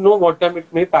 We don't know what time it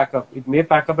may pack up. It may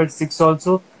pack up at 6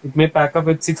 also. It may pack up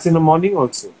at 6 in the morning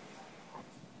also.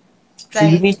 So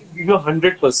you need Right. to give your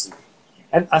 100%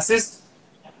 and assist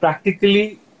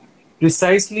practically,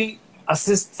 precisely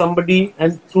assist somebody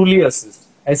and truly assist.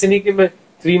 ऐसे नहीं कि मैं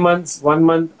 3 months, 1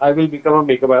 month I will become a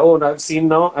makeup artist. Oh, I've seen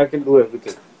now I can do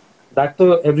everything. That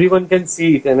everyone can see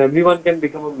it and everyone can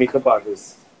become a makeup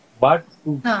artist. But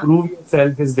to Huh. prove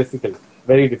yourself is difficult,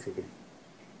 very difficult.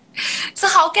 So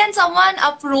how can someone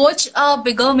approach a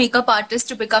bigger makeup artist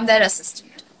to become their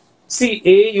assistant? See,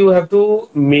 you have to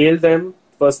mail them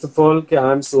first of all. कि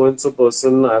I'm so and so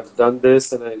person. I've done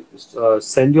this, and I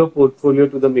send your portfolio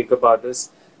to the makeup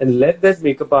artist and let that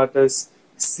makeup artist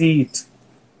see it.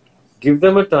 Give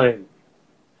them a time,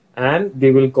 and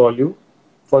they will call you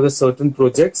for the certain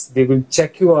projects. They will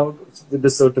check you out with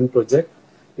the certain project.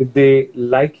 If they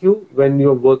like you when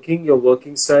you're working, your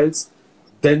working styles,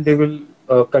 then they will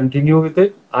continue with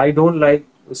it. I don't like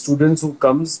students who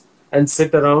comes and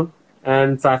sit around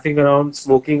and faffing around,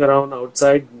 smoking around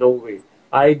outside. No way.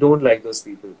 I don't like those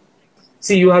people.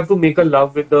 See, you have to make a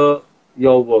love with the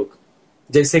your work.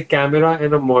 जैसे camera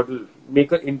and a model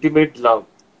make an intimate love,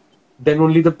 then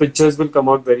only the pictures will come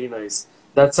out very nice.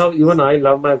 That's how even I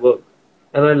love my work.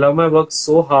 And I love my work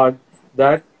so hard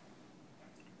that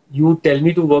you tell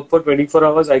me to work for 24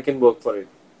 hours, I can work for it.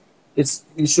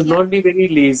 You should Yeah. not be very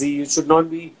lazy. You should not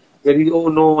be very, oh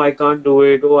no, I can't do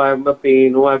it. Oh, I'm a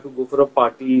pain. Oh, I have to go for a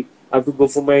party. I have to go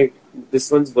for my this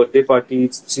one's birthday party.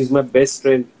 She's my best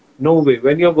friend. No way.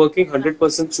 When you're working,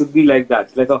 100% should be like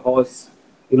that, like a horse.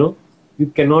 You know, you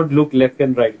cannot look left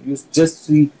and right. You just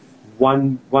see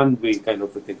one way kind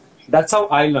of a thing. That's how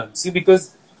I learn. See, because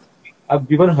I've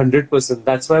given 100%.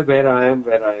 That's why where I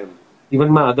am.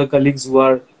 Even my other colleagues who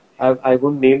are, I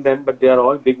won't name them, but they are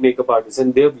all big makeup artists,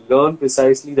 and they've learned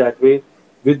precisely that way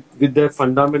with their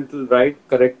fundamental right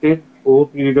corrected over a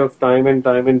period of time and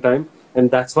time and time,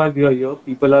 and that's why we are here.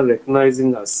 People are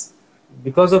recognizing us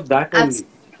because of that only.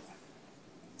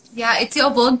 Yeah, it's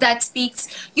your work that speaks.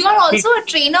 You are also a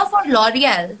trainer for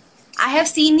L'Oreal. I have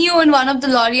seen you in one of the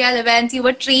L'Oreal events. You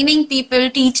were training people,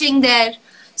 teaching there.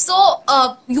 So,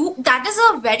 that is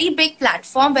a very big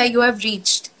platform where you have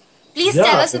reached. Please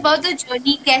tell Yeah. us about the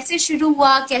journey. कैसे शुरू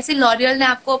हुआ? कैसे L'Oreal ने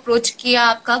आपको approach किया?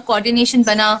 आपका coordination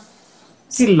बना?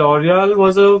 See, L'Oreal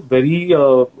was a very,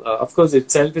 of course,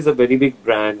 itself is a very big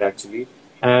brand actually,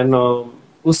 and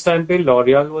उस time पे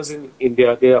L'Oreal was in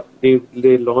India.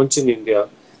 They launched in India,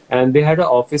 and they had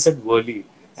an office at Worli,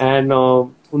 and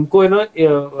उनको है ना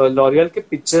L'Oreal के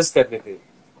pictures करने थे,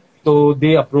 so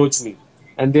they approached me,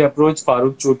 and they approached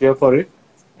Farooq Chotia for it,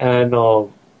 and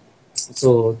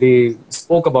so they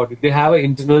spoke about it. They have an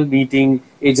internal meeting,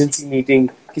 agency meeting,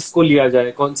 किसको लिया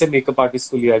जाए, कौन से makeup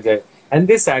artist को लिया जाए, and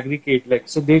they segregate like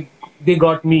so. They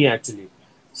got me actually.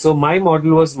 So my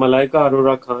model was Malaika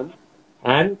Arora Khan,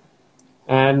 and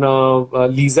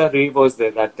Lisa Ray was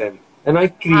there that time, and I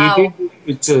created Wow. those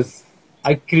pictures.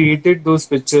 I created those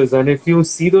pictures, and if you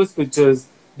see those pictures,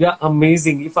 they are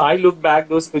amazing. If I look back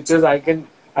those pictures,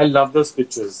 I love those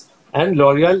pictures, and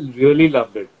L'Oreal really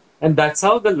loved it. And that's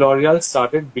how the L'Oreal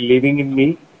started believing in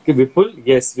me. कि Vipul,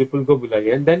 yes, Vipul को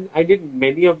बुलाइए. And then I did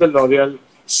many of the L'Oreal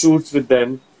shoots with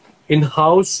them,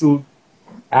 in-house shoot.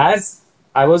 As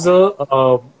I was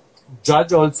a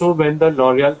judge also when the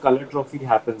L'Oreal Color Trophy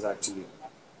happens actually.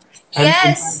 And in fact,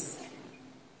 Yes.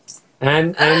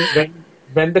 and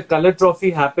when the Color Trophy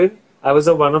happened, I was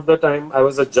one of the time I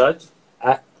was a judge.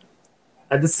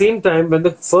 At the same time, when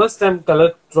the first time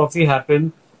Color Trophy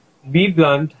happened, B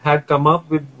Blunt had come up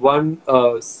with one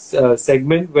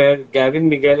segment where Gavin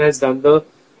Miguel has done the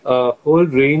whole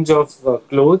range of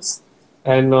clothes,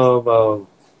 and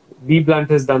B Blunt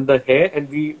has done the hair, and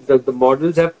the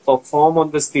models have performed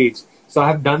on the stage. So I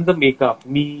have done the makeup.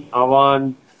 Me,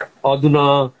 Avan,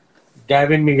 Aduna,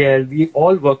 Gavin Miguel, we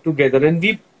all work together, and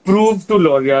we proved to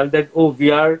L'Oreal that we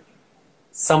are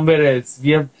somewhere else.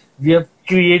 We have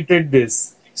created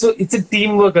this. So it's a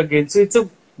teamwork again. So it's a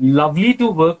lovely to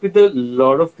work with a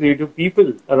lot of creative people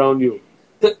around you.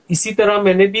 तो इसी तरह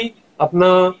मैंने भी अपना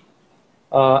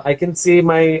I can say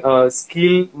my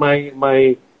skill,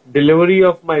 my delivery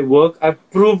of my work, I've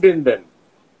proved in them,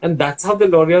 and that's how the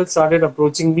L'Oreal started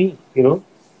approaching me.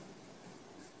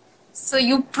 So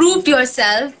you proved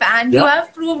yourself, and you Yeah.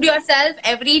 have proved yourself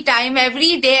every time,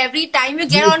 every day, every time you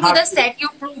get You onto have the to. set, you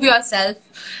prove yourself.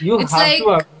 You It's have to,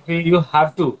 like, Aakriti, you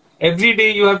have to. Every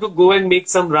day you have to go and make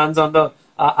some runs on the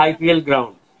IPL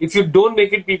ground. If you don't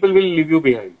make it, people will leave you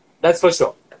behind. That's for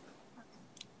sure.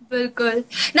 bilkul.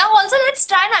 Now also let's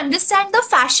try and understand the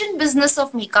fashion business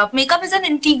of makeup. Makeup is an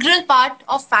integral part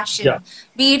of fashion. Yeah.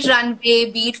 Be it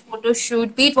runway, be it photo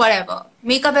shoot, be it whatever.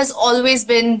 Makeup has always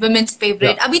been women's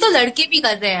favorite. Yeah. अभी तो लड़के भी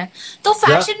कर रहे हैं. तो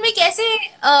fashion में कैसे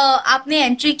आपने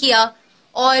entry किया?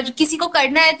 और किसी को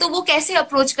करना है तो वो कैसे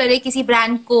अप्रोच करे किसी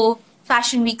ब्रांड को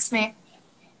फैशन वीक्स में?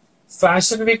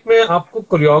 फैशन वीक में आपको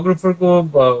कोरियोग्राफर को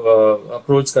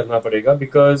अप्रोच करना पड़ेगा,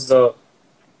 because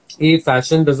a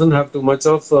fashion doesn't have too much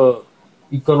of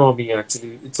economy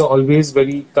actually. It's always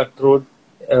very cutthroat,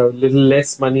 little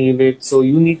less money in it. So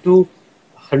you need to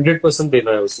 100%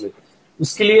 देना है उसमें.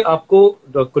 उसके लिए आपको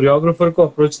कोरियोग्राफर को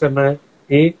अप्रोच करना है.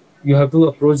 A, you have to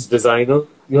approach designer.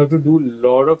 You have to do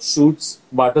lot of shoots.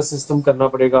 Bata system करना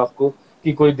पड़ेगा आपको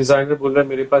कि कोई डिजाइनर बोल रहा है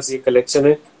मेरे पास ये कलेक्शन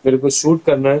है, मेरे को शूट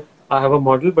करना है. I have a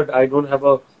model, but I don't have a.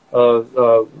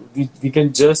 We can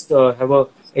just have a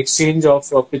exchange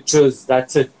of pictures.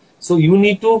 That's it. So you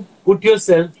need to put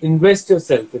yourself, invest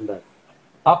yourself in that.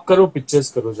 आप करो pictures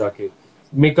करो जाके,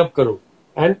 makeup करो,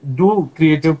 and do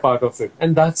creative part of it,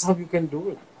 and that's how you can do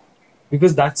it,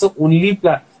 because that's the only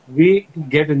way to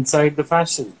get inside the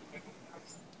fashion.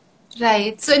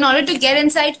 Right. So in order to get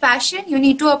inside fashion, you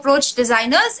need to approach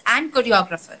designers and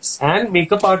choreographers. And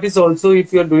makeup artists also,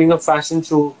 if you're doing a fashion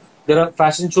show, there are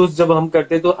fashion shows जब हम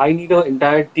करते हैं तो I need an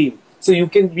entire team. So you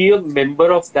can be a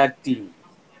member of that team.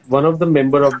 One of the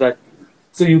member of that.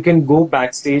 So you can go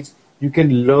backstage, you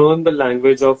can learn the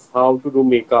language of how to do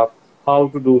makeup, how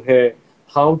to do hair,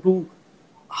 how to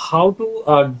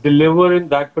deliver in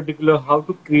that particular, how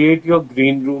to create your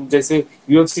green room. जैसे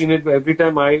you have seen it every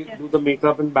time I do the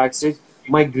makeup in backstage,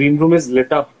 my green room is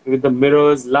lit up with the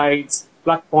mirrors, lights,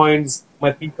 plug points.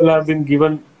 My people have been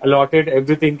given allotted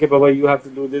everything. Okay, Baba, you have to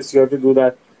do this, you have to do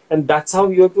that, and that's how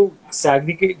you have to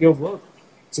segregate your work.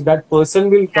 So that person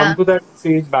will come to that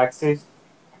stage backstage.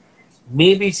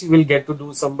 Maybe she will get to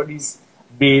do somebody's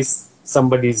base,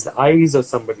 somebody's eyes, or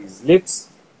somebody's lips.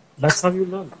 That's how you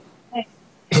learn.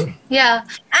 Yeah.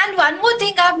 And one more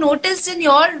thing I've noticed in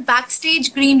your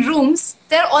backstage green rooms,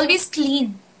 they're always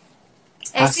clean.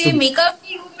 ऐसे makeup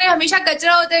की room में हमेशा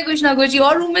कचरा होता है कुछ ना कुछ.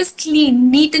 Your room is clean,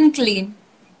 neat and clean.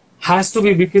 Has to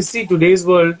be, because see, today's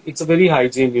world, it's a very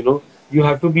hygiene, you know. You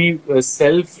have to be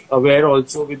self-aware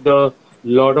also with the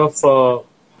lot of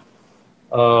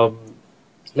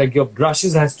like your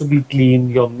brushes has to be clean,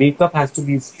 your makeup has to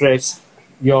be fresh,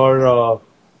 your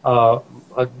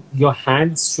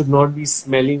hands should not be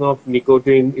smelling of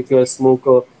nicotine if you're a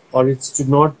smoker, or it should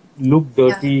not look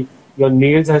dirty. Your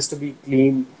nails has to be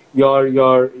clean. I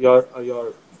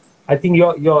think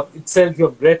your itself, your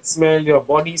breath smell, your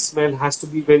body smell has to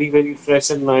be very, very fresh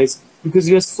and nice, because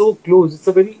you're so close. It's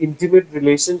a very intimate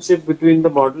relationship between the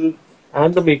model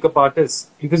and the makeup artist,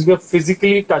 because we are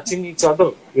physically touching each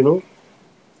other, you know.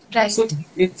 Right. So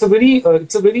it's a very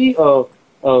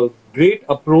great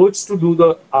approach to do.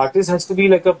 The artist has to be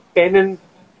like a pen and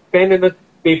a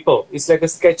paper. It's like a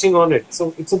sketching on it.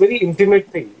 So it's a very intimate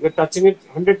thing. You're touching it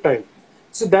 100 times.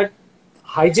 So that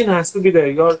hygiene has to be there.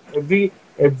 Your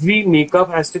every makeup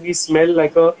has to be smell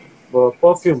like a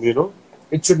perfume. You know,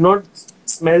 it should not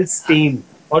smell stain.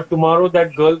 Or tomorrow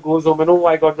that girl goes home and, oh,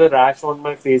 I got the rash on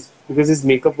my face because his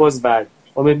makeup was bad,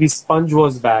 or maybe sponge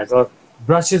was bad, or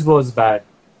brushes was bad.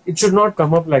 It should not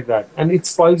come up like that, and it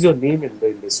spoils your name in the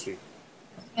industry.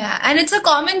 Yeah, and it's a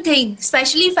common thing,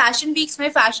 especially fashion weeks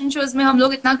में, fashion shows में हम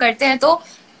लोग इतना करते हैं तो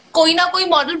कोई ना कोई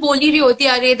मॉडल बोल ही रही होती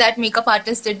है, अरे that makeup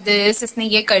artist did this, इसने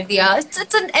ये कर दिया.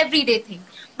 It's an everyday thing.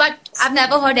 But I've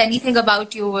never heard anything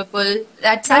about you, Vipul.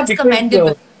 That's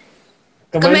commendable.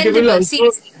 Commendable,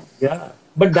 seriously. Yeah,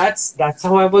 but that's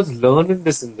how I was learned in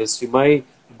this industry. My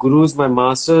gurus, my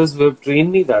masters have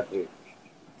trained me that way.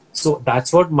 So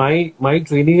that's what my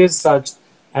training is such,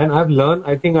 and I've learned.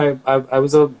 I think I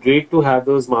was great to have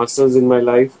those masters in my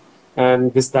life,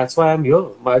 and that's why I'm here.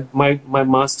 My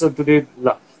master today,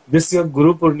 this year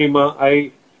Guru Purnima,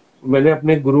 मैंने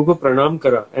अपने गुरु को प्रणाम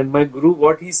करा, and my guru,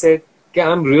 what he said, कि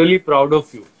I'm really proud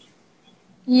of you.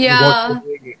 Yeah.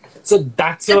 So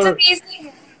that's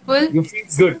amazing. You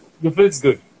feels good. You feels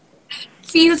good.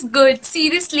 Feels good,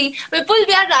 seriously. Vipul,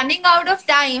 we are running out of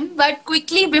time, but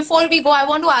quickly before we go, I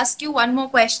want to ask you one more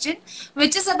question,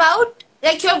 which is about,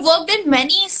 like, you have worked in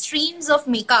many streams of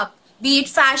makeup, be it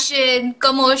fashion,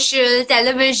 commercial,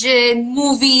 television,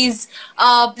 movies,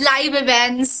 live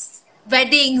events,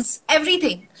 weddings,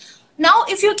 everything. Now,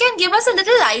 if you can give us a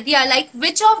little idea, like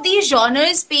which of these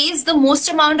genres pays the most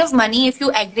amount of money if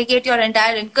you aggregate your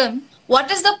entire income,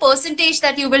 what is the percentage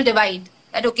that you will divide?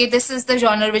 That, okay, this is the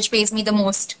genre which pays me the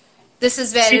most. This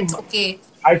is where it's okay.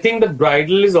 I think the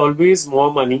bridal is always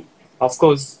more money, of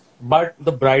course, but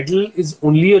the bridal is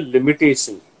only a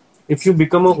limitation. If you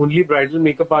become a only bridal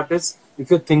makeup artist, if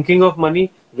you're thinking of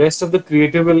money, rest of the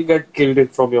creative will get killed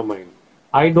it from your mind.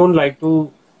 I don't like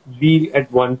to be at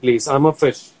one place. I'm a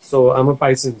fish, so I'm a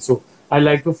Pisces, so I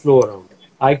like to flow around.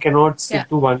 I cannot stick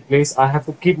to one place. I have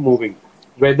to keep moving.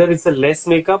 whether it's a less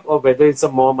makeup or whether it's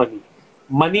a more money.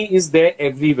 Money is there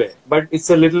everywhere, but it's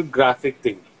a little graphic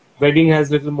thing. Wedding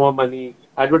has little more money.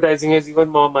 Advertising has even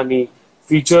more money.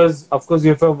 Features, of course,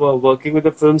 if you're working with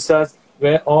the film stars,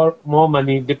 where or more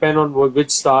money depend on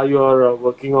which star you are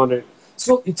working on it.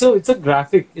 So it's a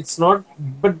graphic. It's not.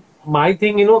 But my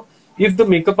thing, if the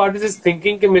makeup artist is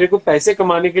thinking कि मेरे को पैसे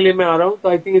कमाने के लिए मैं आ रहा हूँ, तो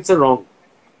I think it's a wrong.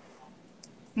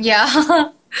 Yeah,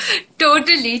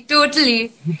 totally.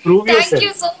 You prove Thank yourself.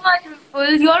 you so much,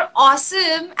 Vipul. You're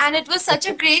awesome, and it was such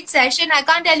a great session. I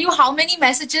can't tell you how many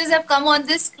messages have come on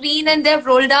this screen and they've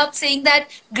rolled up saying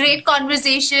that great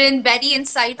conversation, very Thank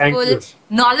insightful, you.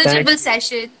 knowledgeable Thank you.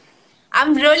 session.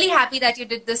 I'm really happy that you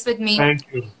did this with me.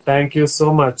 Thank you. Thank you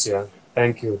so much. Yeah.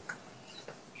 Thank you.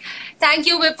 Thank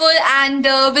you, Vipul, and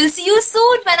we'll see you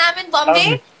soon when I'm in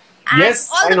Bombay. And Yes,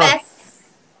 all why the not? best.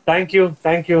 Thank you.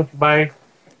 Thank you. Bye.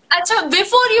 Acha,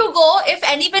 before you go, if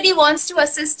anybody wants to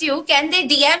assist you, can they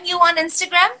DM you on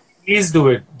Instagram? Please do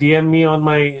it. DM me on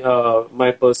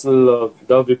my personal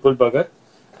the Vipul Bhagat,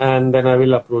 and then I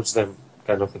will approach them,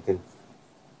 kind of a thing.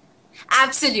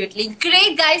 Absolutely.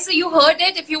 Great, guys. So you heard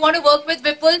it. If you want to work with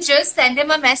Vipul, just send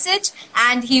him a message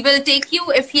and he will take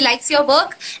you if he likes your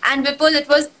work. And Vipul, it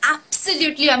was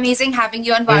absolutely amazing having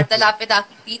you on Vartalaap with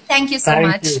Aakriti. Thank you so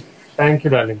much. You. Thank you,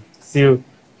 darling. See you.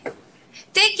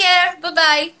 Take care.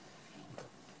 Bye-bye.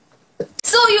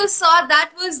 So you saw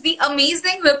that was the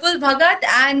amazing Vipul Bhagat,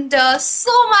 and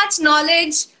so much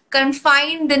knowledge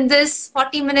confined in this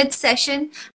 40-minute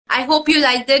session. I hope you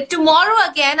liked it. Tomorrow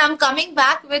again, I'm coming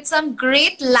back with some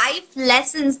great life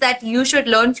lessons that you should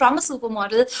learn from a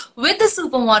supermodel with the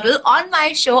supermodel on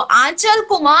my show. Aanchal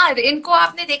Kumar, इनको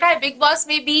आपने देखा है big boss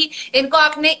में भी, इनको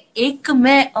आपने एक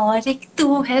मैं और एक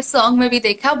तू है सॉन्ग में भी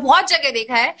देखा, बहुत जगह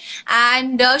देखा है.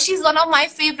 And she's one of my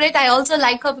favorite. I also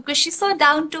like her because she's so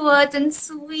down to earth and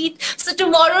sweet. So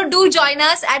tomorrow, do join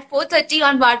us at 4:30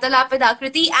 on Vartalaap with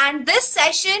Aakriti, and this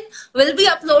session will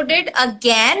be uploaded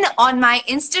again on my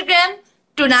Instagram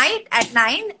tonight at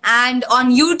 9 and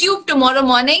on YouTube tomorrow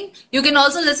morning. You can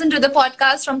also listen to the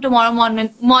podcast from tomorrow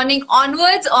morning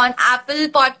onwards on Apple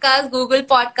Podcast, Google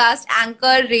Podcast,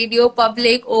 Anchor, Radio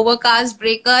Public, Overcast,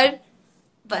 Breaker,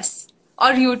 बस.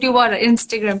 और YouTube और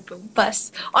Instagram पे बस,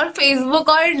 और Facebook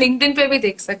और LinkedIn पे भी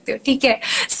देख सकते हो, ठीक है?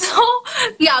 So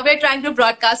yeah, we're trying to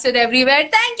broadcast it everywhere.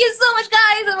 Thank you so much,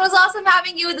 guys. It was awesome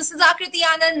having you. This is Aakriti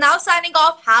Anand. Now signing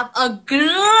off. Have a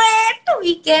great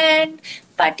weekend.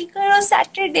 Party करो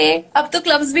Saturday. अब तो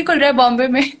clubs भी खुल रहे हैं बॉम्बे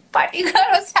में. Party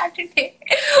करो Saturday.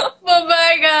 Bye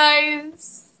bye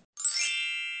guys.